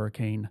again in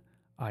Hurricane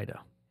Ida.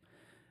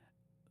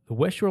 The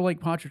West Shore Lake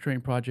Pontchartrain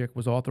Project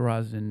was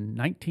authorized in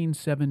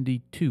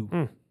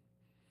 1972.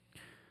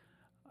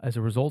 As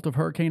a result of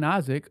Hurricane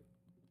Isaac,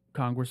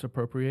 Congress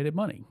appropriated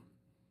money.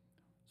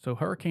 So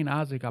Hurricane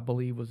Isaac, I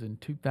believe, was in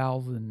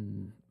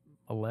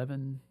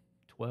 2011,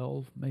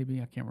 12,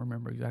 maybe. I can't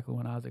remember exactly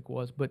when Isaac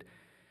was. But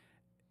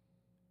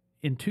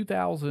in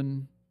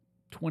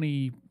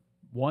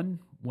 2021,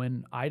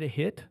 when Ida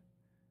hit,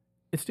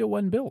 it still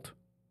wasn't built.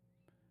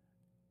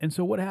 And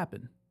so what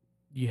happened?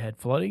 You had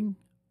flooding,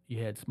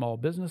 you had small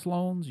business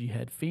loans, you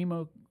had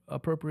FEMA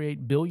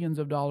appropriate billions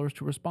of dollars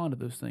to respond to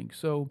those things.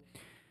 So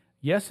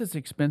yes, it's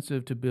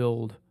expensive to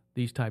build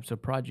these types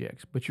of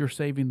projects, but you're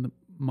saving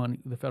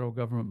the federal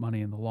government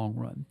money in the long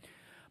run.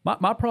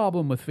 My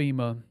problem with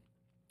FEMA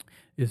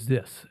is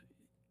this.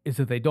 is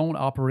that they don't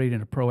operate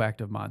in a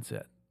proactive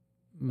mindset.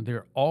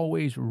 They're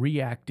always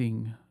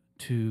reacting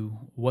to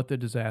what the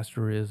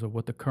disaster is or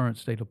what the current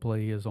state of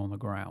play is on the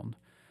ground.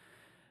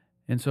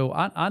 And so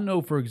I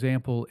know, for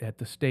example, at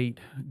the state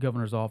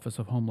governor's office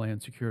of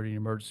Homeland Security and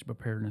Emergency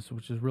Preparedness,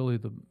 which is really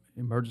the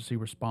emergency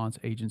response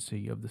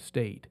agency of the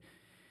state,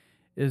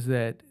 is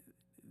that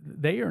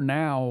they are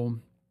now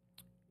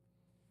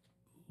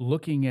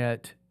looking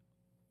at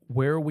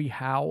where we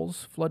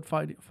house flood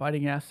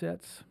fighting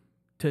assets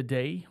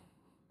today,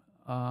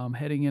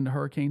 heading into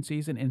hurricane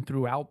season and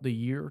throughout the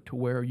year to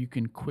where you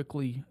can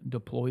quickly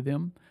deploy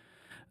them.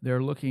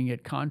 They're looking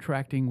at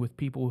contracting with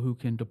people who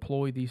can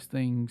deploy these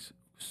things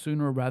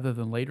sooner rather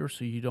than later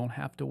so you don't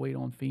have to wait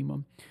on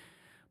FEMA.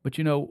 But,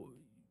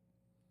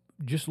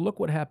 just look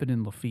what happened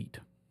in Lafitte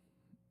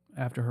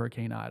after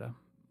Hurricane Ida.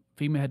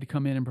 FEMA had to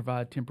come in and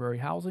provide temporary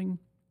housing,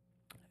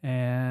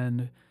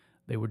 and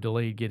they were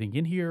delayed getting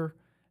in here,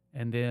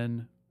 and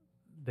then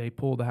they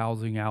pulled the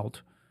housing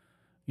out,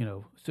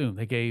 soon.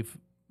 They gave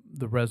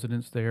the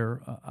residents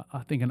there,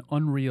 I think, an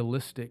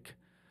unrealistic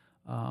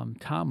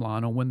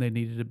timeline on when they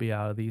needed to be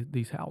out of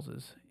these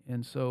houses.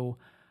 And so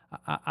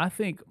I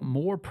think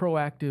more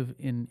proactive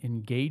in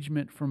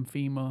engagement from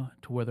FEMA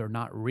to where they're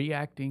not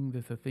reacting,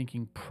 that they're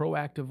thinking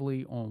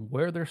proactively on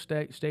where they're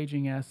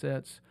staging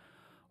assets,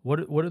 what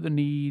are the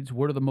needs,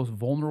 what are the most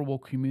vulnerable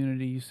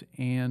communities,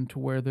 and to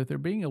where that they're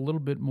being a little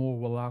bit more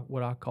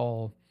what I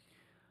call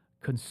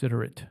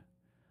considerate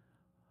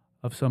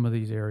of some of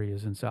these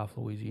areas in South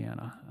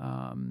Louisiana.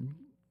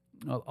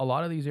 A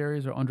lot of these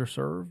areas are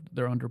underserved.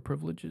 They're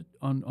underprivileged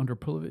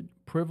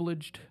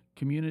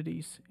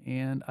communities,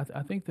 and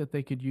I think that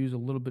they could use a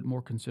little bit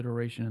more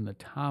consideration in the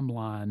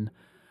timeline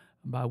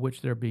by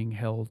which they're being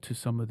held to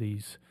some of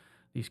these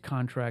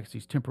contracts,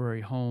 these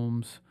temporary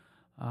homes,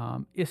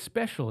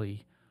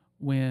 especially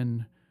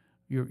when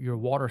your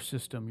water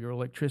system, your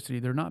electricity,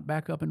 they're not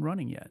back up and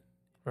running yet.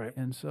 Right.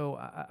 And so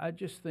I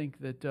just think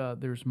that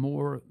there's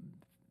more.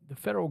 The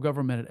federal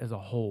government as a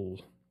whole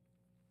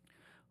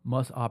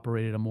must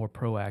operate at a more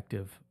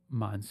proactive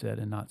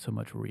mindset and not so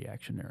much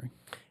reactionary.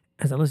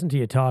 As I listen to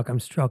you talk, I'm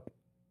struck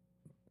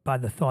by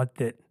the thought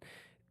that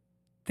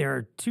there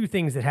are two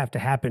things that have to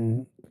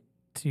happen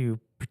to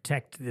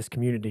protect this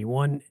community.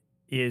 One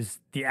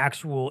is the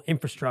actual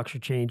infrastructure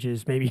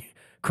changes, maybe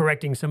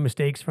correcting some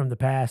mistakes from the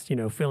past,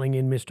 filling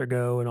in Mr.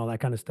 Go and all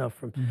that kind of stuff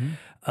from,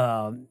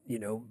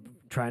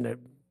 trying to,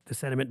 the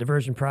sediment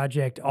diversion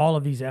project, all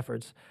of these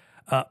efforts.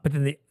 But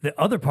then the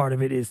other part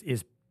of it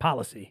is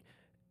policy.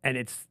 And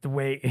it's the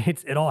way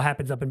it all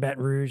happens up in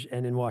Baton Rouge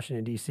and in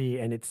Washington, D.C.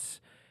 And it's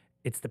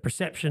the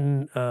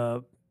perception,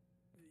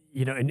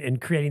 and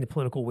creating the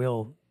political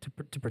will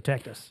to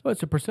protect us. Well,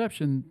 it's a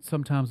perception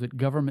sometimes that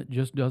government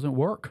just doesn't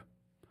work.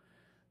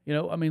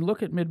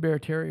 Look at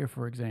Mid-Barataria,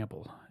 for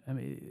example.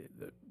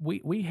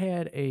 We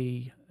had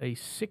a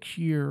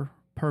 6-year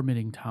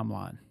permitting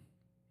timeline.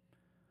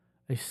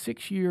 A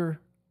 6-year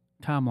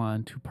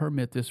timeline to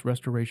permit this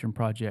restoration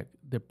project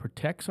that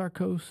protects our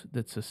coast,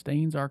 that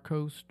sustains our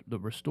coast, that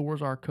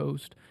restores our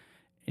coast,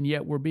 and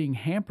yet we're being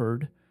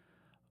hampered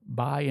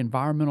by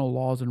environmental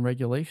laws and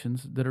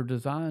regulations that are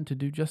designed to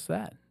do just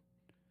that.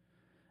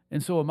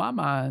 And so in my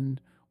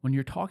mind, when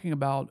you're talking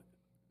about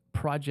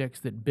projects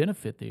that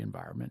benefit the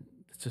environment,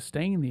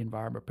 sustain the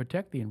environment,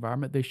 protect the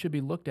environment, they should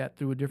be looked at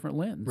through a different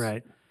lens.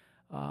 Right.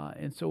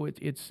 And so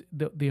it's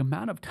the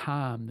amount of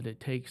time that it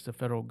takes the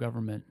federal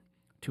government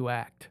to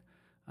act.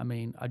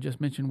 I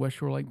just mentioned West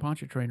Shore Lake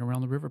Pontchartrain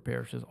around the river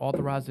parishes,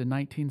 authorized in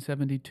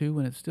 1972,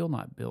 and it's still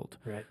not built.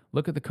 Right.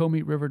 Look at the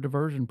Comeet River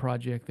Diversion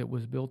Project that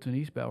was built in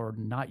East Bell, or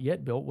not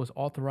yet built, was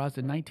authorized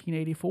in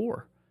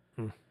 1984.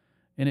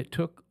 And it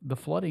took the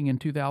flooding in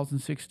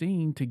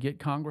 2016 to get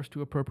Congress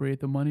to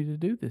appropriate the money to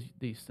do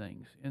these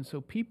things. And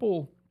so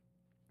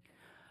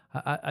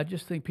I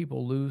just think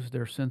people lose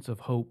their sense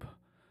of hope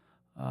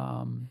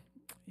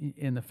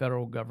in the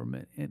federal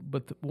government.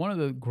 But one of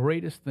the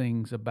greatest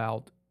things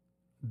about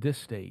this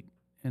state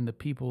and the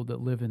people that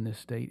live in this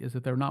state is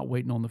that they're not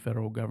waiting on the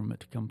federal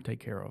government to come take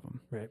care of them.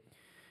 Right.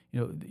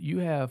 You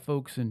have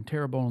folks in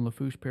Terrebonne and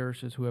Lafourche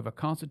parishes who have a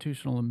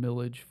constitutional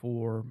millage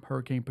for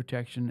hurricane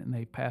protection, and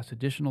they pass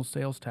additional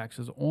sales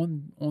taxes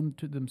on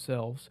to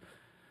themselves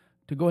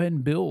to go ahead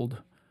and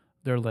build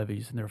their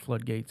levees and their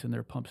floodgates and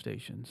their pump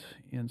stations.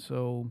 And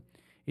so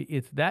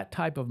it's that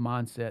type of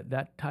mindset,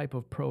 that type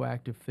of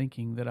proactive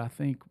thinking that I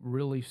think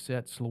really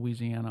sets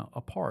Louisiana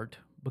apart,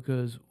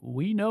 because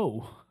we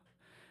know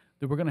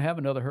that we're going to have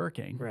another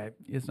hurricane. Right.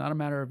 It's not a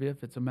matter of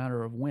if, it's a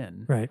matter of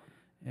when. Right.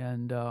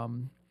 And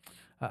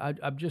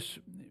I'm just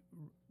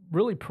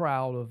really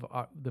proud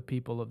of the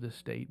people of this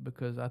state,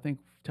 because I think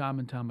time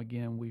and time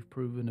again we've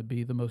proven to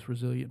be the most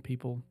resilient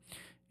people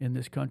in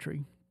this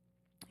country.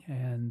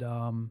 And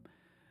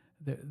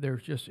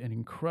there's just an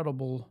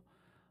incredible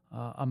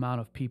amount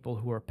of people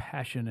who are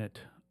passionate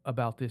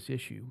about this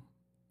issue.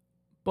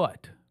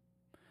 But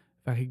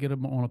if I could get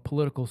them on a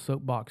political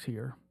soapbox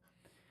here,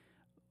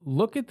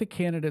 look at the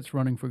candidates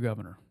running for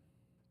governor.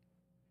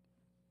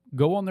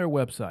 Go on their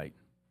website.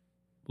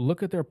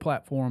 Look at their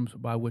platforms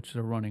by which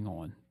they're running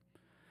on.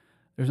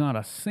 there's not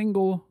a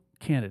single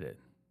candidate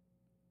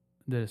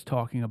that is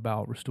talking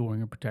about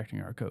restoring and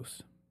protecting our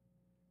coast.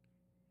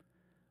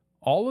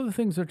 All of the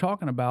things they're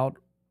talking about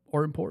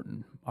are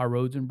important. Our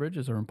roads and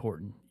bridges are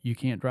important. You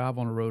can't drive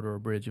on a road or a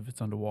bridge if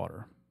it's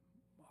underwater.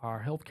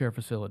 Our healthcare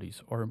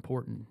facilities are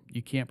important.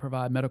 You can't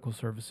provide medical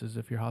services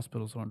if your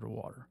hospitals are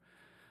underwater.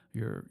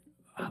 Your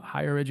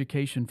higher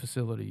education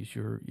facilities,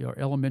 your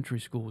elementary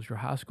schools, your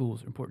high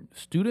schools are important.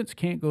 Students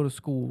can't go to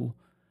school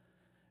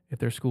if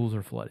their schools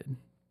are flooded.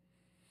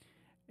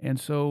 And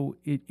so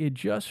it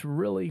just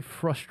really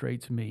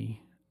frustrates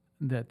me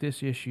that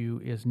this issue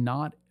is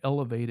not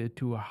elevated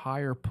to a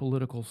higher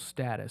political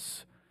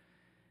status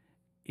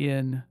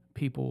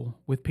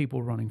with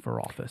people running for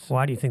office.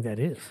 Why do you think that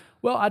is?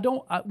 Well,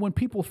 when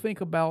people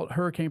think about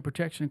hurricane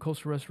protection and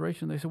coastal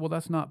restoration, they say, well,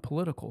 that's not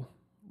political,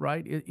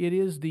 right? It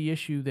is the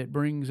issue that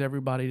brings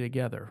everybody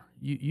together.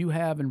 You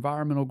have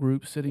environmental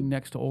groups sitting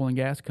next to oil and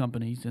gas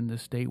companies in the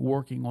state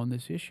working on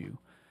this issue.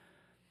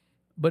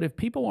 But if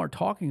people aren't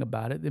talking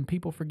about it, then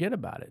people forget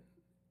about it.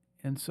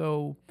 And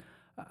so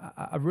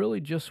I really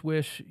just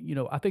wish,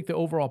 I think the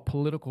overall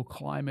political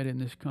climate in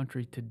this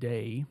country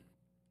today,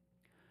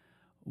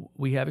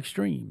 we have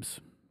extremes.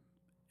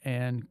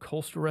 And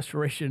coastal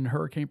restoration and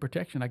hurricane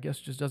protection, I guess,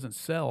 just doesn't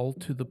sell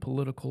to the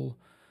political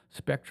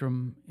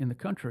spectrum in the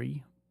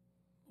country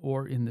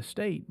or in the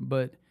state.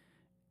 But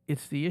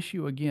it's the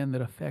issue, again,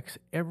 that affects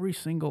every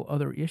single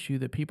other issue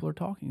that people are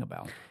talking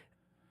about.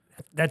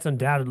 That's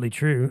undoubtedly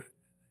true.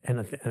 And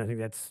I think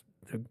that's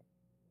the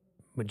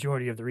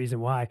majority of the reason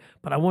why.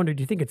 But I wonder,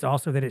 do you think it's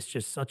also that it's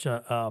just such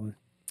a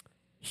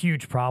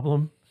huge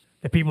problem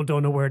that people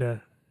don't know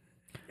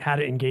how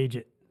to engage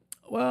it?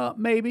 Well,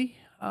 maybe.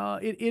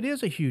 It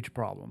is a huge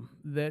problem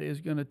that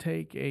is going to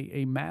take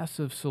a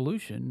massive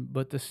solution,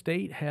 but the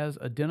state has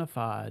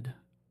identified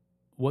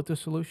what the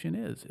solution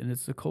is, and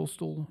it's the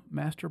Coastal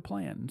Master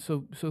Plan.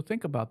 So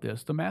think about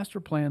this. The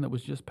master plan that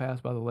was just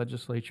passed by the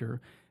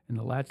legislature in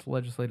the last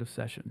legislative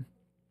session.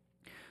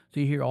 So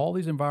you hear all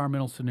these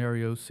environmental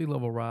scenarios: sea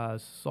level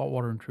rise,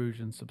 saltwater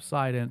intrusion,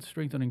 subsidence,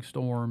 strengthening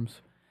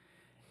storms.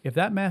 If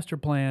that master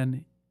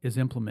plan is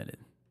implemented,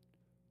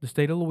 the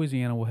state of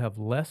Louisiana will have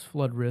less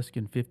flood risk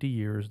in 50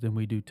 years than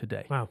we do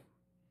today. Wow.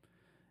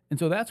 And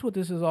so that's what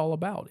this is all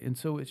about. And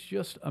so it's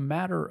just a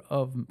matter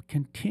of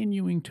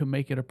continuing to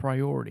make it a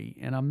priority.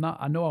 And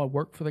I know I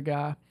work for the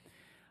guy,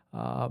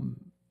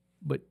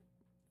 but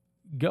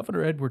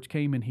Governor Edwards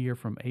came in here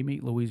from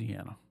Amite,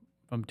 Louisiana,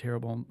 from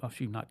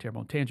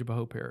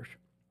Tangipahoa Parish,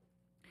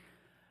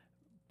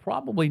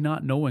 probably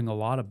not knowing a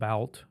lot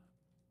about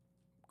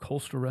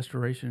coastal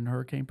restoration and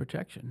hurricane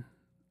protection.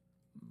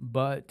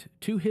 But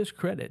to his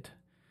credit,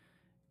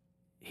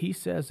 he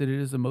says that it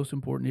is the most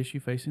important issue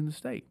facing the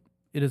state.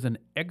 It is an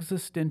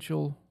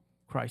existential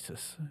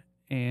crisis,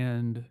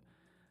 and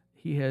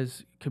he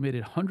has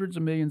committed hundreds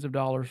of millions of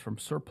dollars from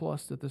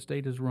surplus that the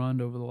state has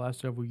run over the last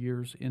several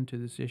years into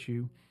this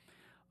issue.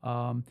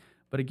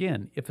 But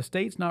again, if the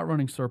state's not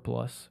running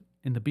surplus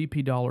and the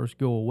BP dollars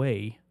go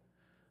away,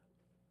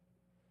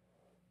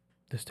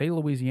 the state of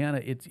Louisiana,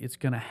 it's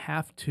going to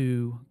have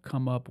to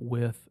come up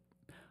with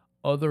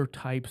other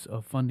types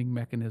of funding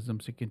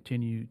mechanisms to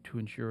continue to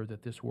ensure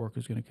that this work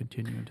is going to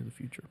continue into the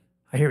future.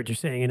 I hear what you're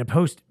saying. In a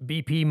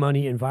post-BP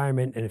money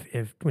environment, and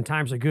if when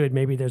times are good,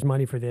 maybe there's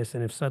money for this,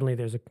 and if suddenly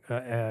there's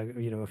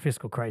a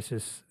fiscal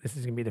crisis, this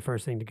is going to be the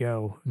first thing to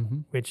go,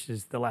 which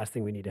is the last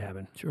thing we need to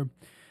happen. Sure.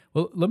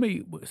 Well,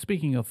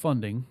 speaking of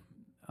funding,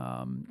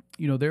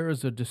 there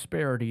is a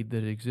disparity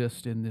that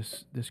exists in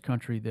this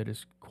country that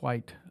is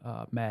quite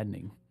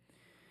maddening.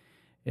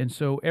 And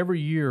so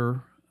every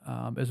year,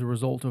 as a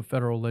result of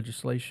federal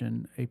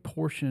legislation, a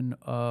portion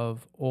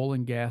of oil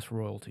and gas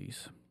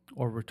royalties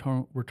are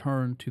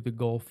returned to the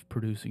Gulf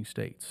producing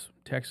states: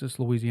 Texas,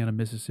 Louisiana,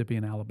 Mississippi,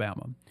 and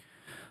Alabama.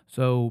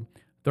 So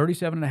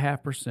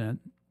 37.5%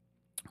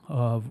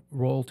 of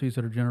royalties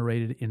that are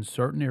generated in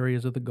certain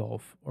areas of the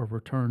Gulf are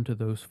returned to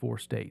those four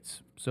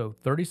states. So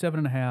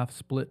 37.5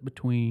 split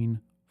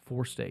between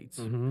four states.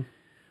 Mm-hmm.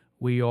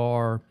 We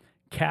are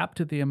capped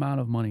at the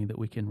amount of money that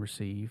we can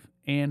receive,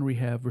 and we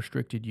have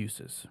restricted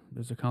uses.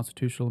 There's a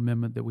constitutional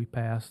amendment that we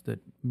passed that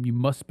you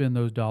must spend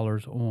those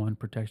dollars on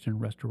protection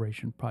and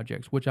restoration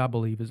projects, which I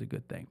believe is a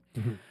good thing.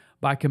 Mm-hmm.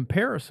 By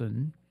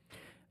comparison,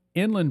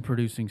 inland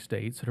producing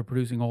states that are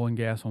producing oil and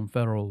gas on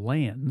federal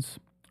lands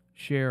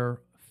share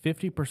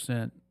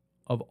 50%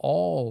 of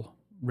all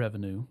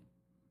revenue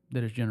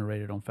that is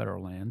generated on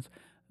federal lands.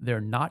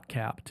 They're not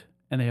capped,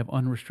 and they have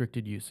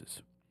unrestricted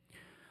uses.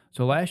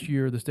 So last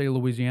year, the state of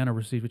Louisiana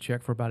received a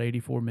check for about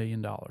 $84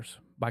 million.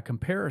 By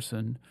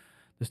comparison,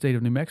 the state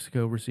of New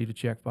Mexico received a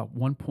check for about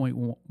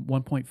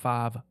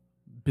 $1.5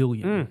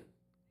 billion.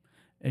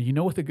 And you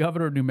know what the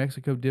governor of New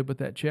Mexico did with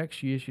that check?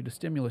 She issued a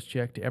stimulus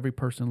check to every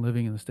person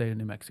living in the state of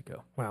New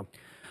Mexico. Wow.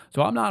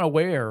 So I'm not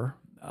aware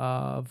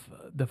of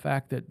the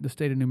fact that the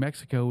state of New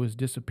Mexico is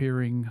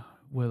disappearing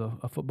with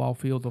a football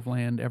field of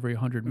land every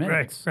 100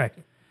 minutes. Right.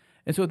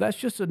 And so that's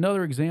just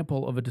another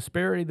example of a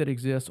disparity that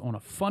exists on a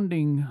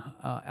funding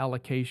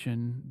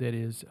allocation that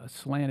is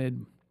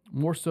slanted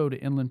more so to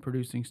inland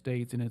producing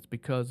states, and it's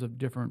because of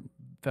different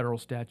federal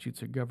statutes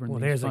that govern Well,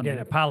 these there's funding.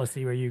 again a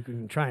policy where you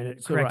can try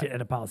and correct it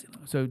at a policy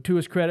level. So to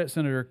his credit,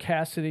 Senator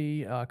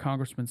Cassidy,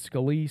 Congressman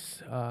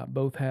Scalise,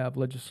 both have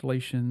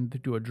legislation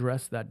to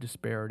address that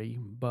disparity,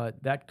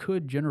 but that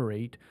could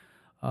generate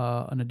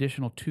an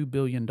additional $2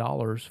 billion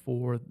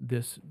for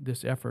this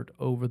effort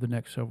over the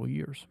next several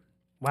years.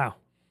 Wow.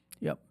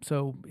 Yep.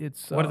 So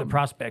it's What are the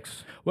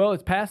prospects? well,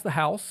 it's passed the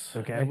House.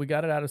 Okay. And we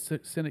got it out of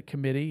Senate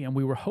committee, and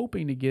we were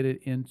hoping to get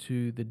it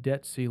into the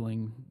debt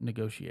ceiling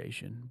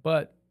negotiation.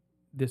 But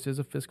this is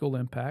a fiscal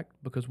impact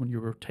because when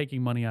you're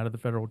taking money out of the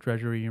federal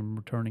treasury and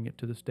returning it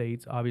to the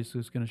states, obviously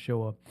it's going to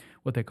show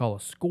what they call a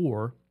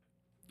score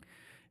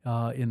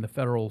in the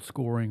federal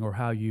scoring or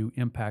how you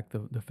impact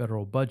the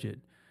federal budget.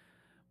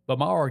 But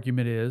my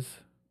argument is,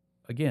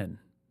 again,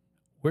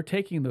 we're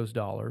taking those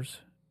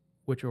dollars,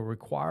 which are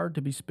required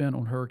to be spent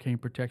on hurricane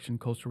protection,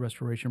 coastal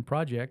restoration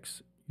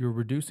projects. You're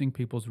reducing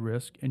people's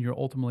risk, and you're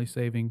ultimately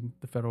saving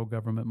the federal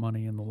government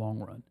money in the long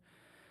run.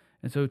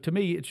 And so, to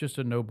me, it's just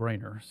a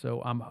no-brainer.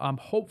 So I'm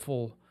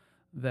hopeful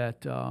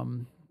that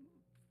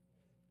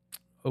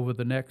over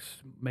the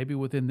next, maybe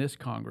within this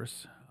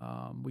Congress,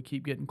 we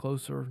keep getting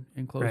closer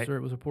and closer. Right.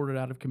 It was reported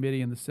out of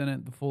committee in the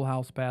Senate. The full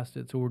House passed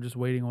it, so we're just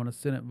waiting on a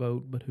Senate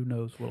vote, but who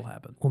knows what will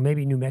happen. Well,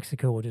 maybe New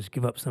Mexico will just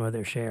give up some of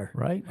their share.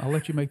 Right? I'll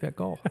let you make that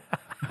call.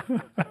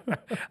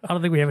 I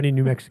don't think we have any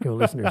New Mexico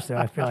listeners, so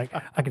I feel like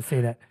I can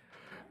say that.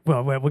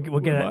 Well,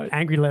 we'll get an might.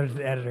 angry letter to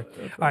the editor.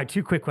 All right,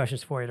 2 quick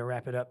questions for you to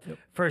wrap it up. Yep.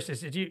 First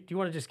is, do you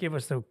want to just give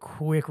us a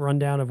quick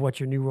rundown of what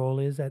your new role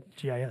is at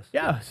GIS?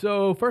 Yeah.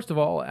 So first of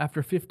all,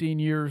 after 15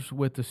 years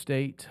with the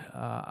state,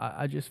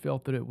 I just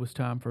felt that it was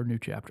time for a new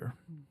chapter.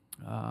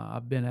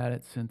 I've been at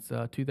it since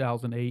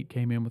 2008,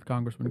 came in with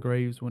Congressman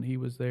Graves when he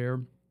was there.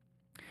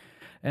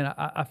 And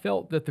I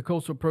felt that the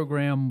coastal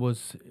program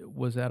was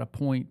at a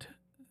point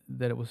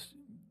that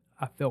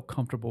I felt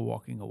comfortable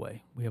walking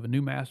away. We have a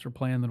new master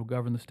plan that will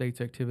govern the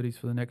state's activities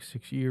for the next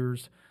 6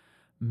 years.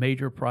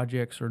 Major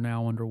projects are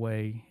now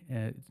underway.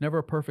 And it's never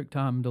a perfect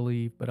time to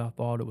leave, but I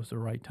thought it was the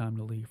right time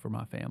to leave for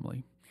my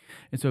family.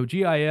 And so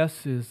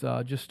GIS is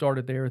just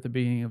started there at the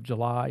beginning of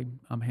July.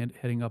 I'm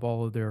heading up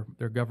all of their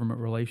government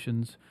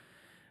relations,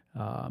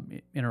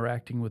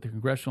 interacting with the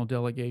congressional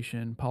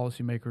delegation,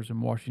 policymakers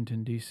in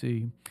Washington,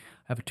 D.C. I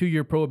have a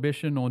 2-year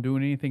prohibition on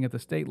doing anything at the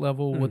state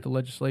level with the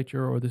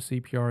legislature or the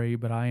CPRA,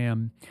 but I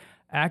am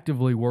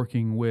actively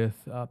working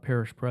with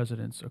parish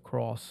presidents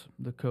across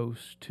the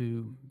coast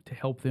to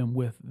help them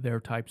with their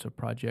types of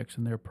projects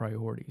and their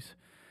priorities.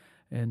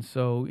 And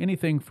so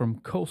anything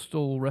from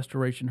coastal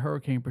restoration,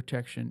 hurricane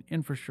protection,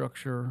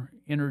 infrastructure,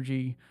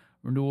 energy,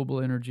 renewable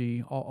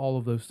energy, all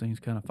of those things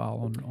kind of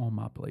fall on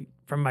my plate.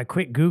 From my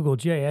quick Google,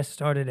 GIS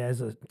started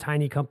as a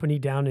tiny company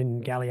down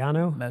in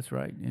Galliano. That's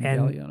right, in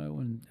And- Galliano,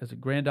 and as a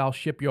Grand Isle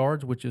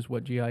Shipyards, which is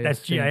what GIS That's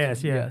stands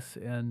GIS, for. yeah. Yes,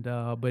 and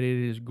but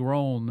it has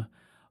grown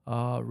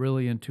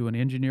really into an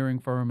engineering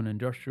firm, an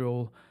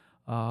industrial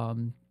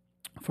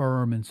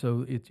firm, and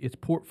so its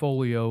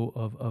portfolio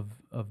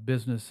of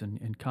business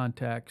and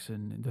contacts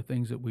and the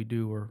things that we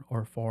do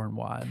are far and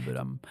wide. But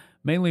I'm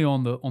mainly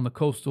on the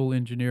coastal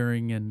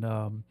engineering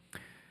and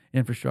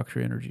infrastructure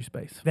energy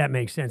space. That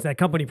makes sense. That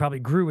company probably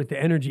grew with the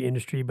energy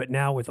industry, but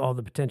now with all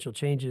the potential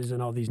changes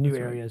and all these new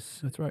That's right. areas,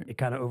 That's right. it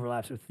kind of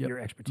overlaps with Yep. your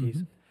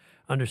expertise.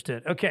 Mm-hmm.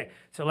 Understood. Okay,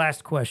 so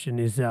last question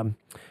is,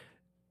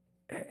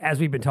 as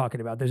we've been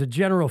talking about, there's a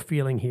general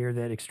feeling here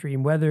that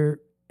extreme weather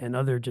and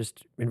other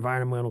just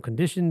environmental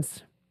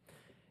conditions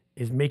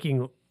is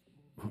making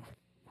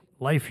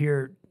life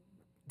here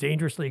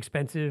dangerously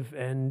expensive,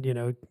 and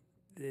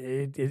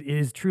it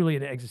is truly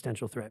an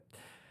existential threat.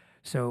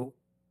 So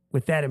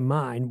with that in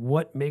mind,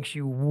 what makes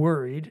you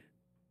worried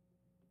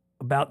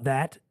about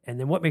that, and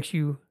then what makes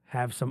you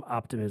have some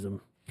optimism?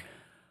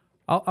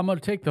 I'm going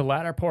to take the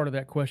latter part of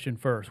that question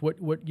first.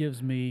 What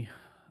gives me,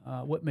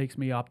 what makes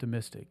me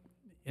optimistic?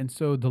 And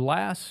so the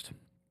last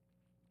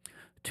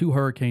 2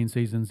 hurricane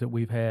seasons that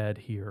we've had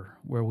here,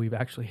 where we've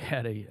actually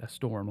had a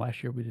storm.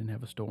 Last year we didn't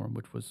have a storm,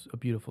 which was a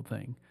beautiful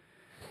thing.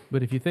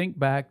 But if you think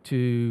back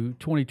to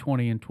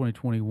 2020 and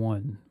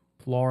 2021,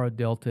 Flora,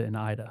 Delta, and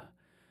Ida,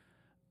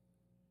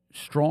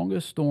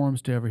 strongest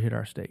storms to ever hit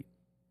our state.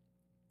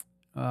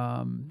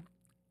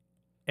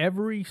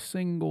 Every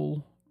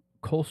single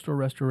coastal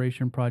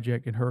restoration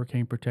project and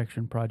hurricane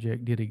protection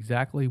project did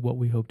exactly what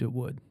we hoped it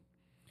would.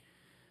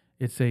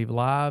 It saved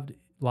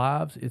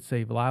lives, it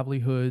saved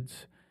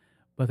livelihoods,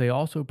 but they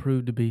also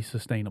proved to be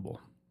sustainable.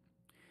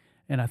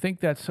 And I think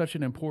that's such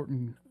an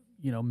important,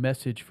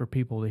 message for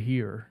people to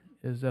hear,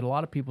 is that a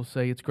lot of people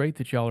say it's great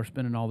that y'all are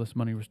spending all this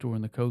money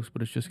restoring the coast,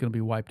 but it's just going to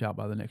be wiped out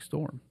by the next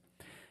storm.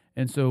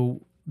 And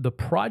so the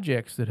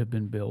projects that have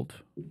been built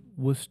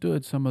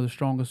withstood some of the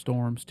strongest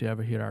storms to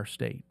ever hit our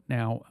state.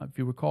 Now, if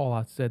you recall,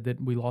 I said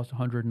that we lost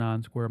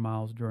 109 square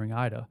miles during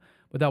Ida,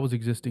 but that was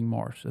existing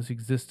marsh, that's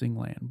existing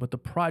land. But the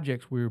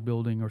projects we were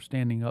building are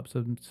standing up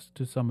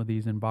to some of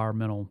these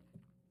environmental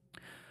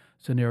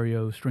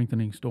scenarios,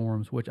 strengthening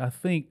storms, which I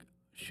think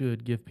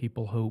should give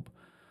people hope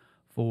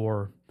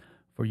for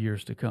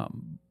years to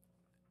come.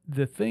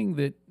 the thing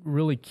that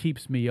really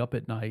keeps me up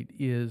at night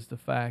is the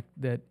fact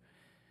that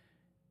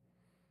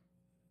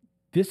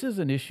this is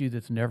an issue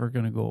that's never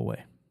going to go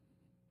away.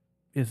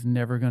 It's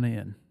never going to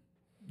end.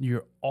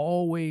 You're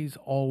always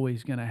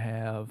going to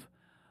have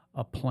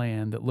a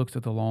plan that looks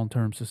at the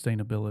long-term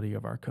sustainability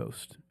of our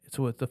coast.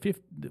 So it's the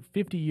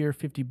 50-year,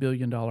 $50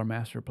 billion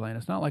master plan.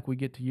 It's not like we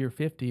get to year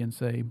 50 and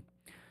say,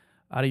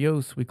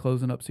 adios, we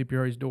closing up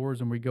CPRA's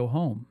doors and we go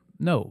home.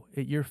 No,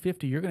 at year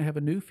 50, you're going to have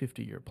a new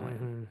 50-year plan.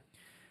 Mm-hmm.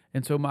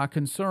 And so my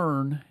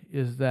concern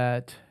is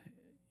that,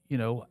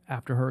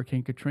 after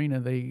Hurricane Katrina,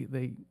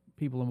 they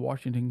people in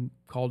Washington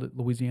called it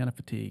Louisiana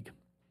fatigue.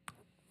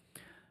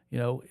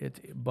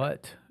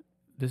 But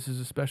this is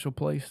a special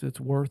place that's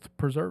worth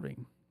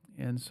preserving.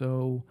 And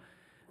so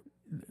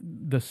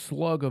the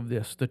slug of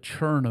this, the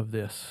churn of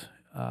this,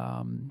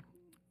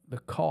 the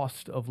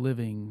cost of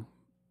living,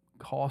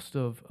 cost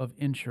of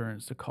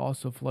insurance, the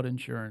cost of flood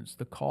insurance,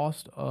 the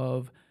cost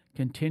of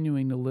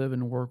continuing to live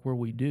and work where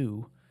we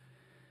do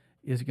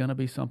is going to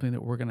be something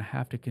that we're going to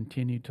have to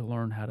continue to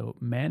learn how to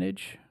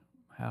manage,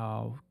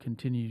 how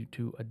continue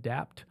to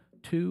adapt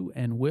to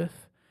and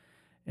with.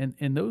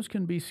 And those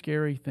can be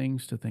scary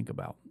things to think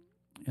about.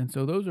 And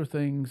so those are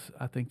things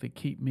I think that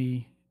keep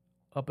me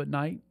up at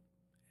night,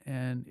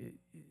 and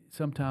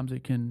sometimes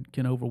it can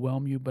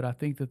overwhelm you, but I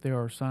think that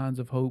there are signs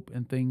of hope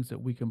and things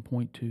that we can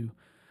point to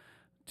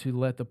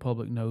let the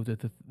public know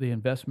that the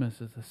investments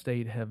that the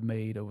state have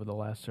made over the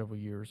last several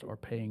years are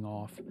paying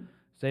off,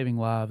 saving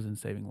lives and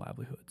saving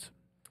livelihoods.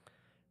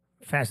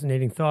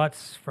 Fascinating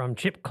thoughts from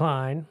Chip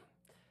Kline,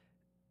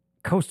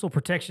 coastal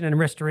protection and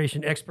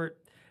restoration expert,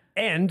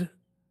 and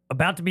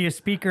about to be a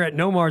speaker at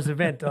Nomar's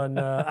event on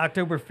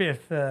October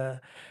 5th.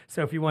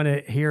 So if you want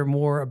to hear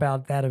more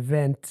about that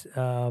event,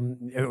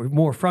 or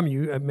more from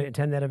you,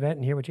 attend that event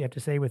and hear what you have to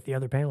say with the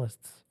other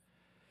panelists.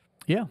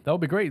 Yeah, that would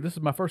be great. This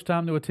is my first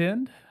time to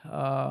attend.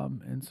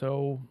 And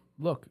so,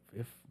 look,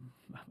 if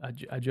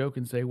I joke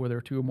and say where there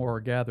are two or more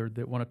are gathered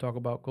that want to talk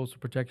about coastal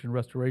protection and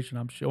restoration,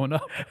 I'm showing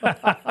up.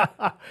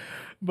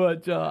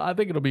 But I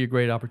think it'll be a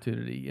great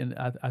opportunity. And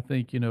I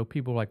think,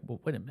 people are like,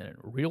 well, wait a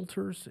minute,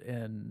 realtors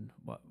and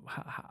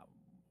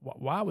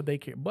why would they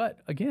care? But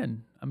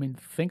again,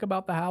 think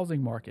about the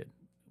housing market.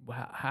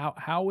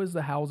 How is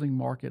the housing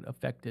market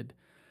affected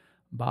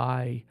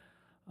by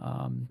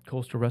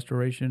coastal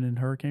restoration and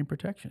hurricane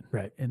protection?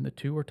 Right. And the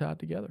two are tied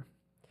together.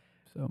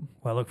 So,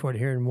 well, I look forward to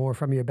hearing more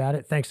from you about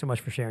it. Thanks so much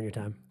for sharing your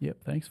time.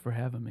 Yep. Thanks for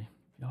having me.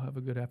 Y'all have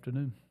a good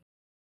afternoon.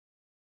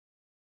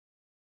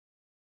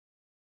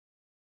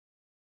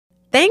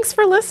 Thanks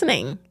for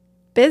listening.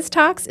 Biz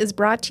Talks is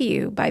brought to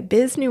you by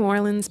Biz New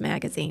Orleans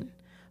Magazine.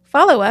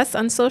 Follow us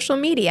on social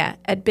media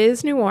at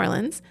Biz New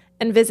Orleans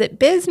and visit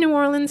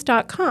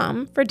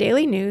bizneworleans.com for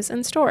daily news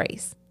and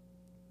stories.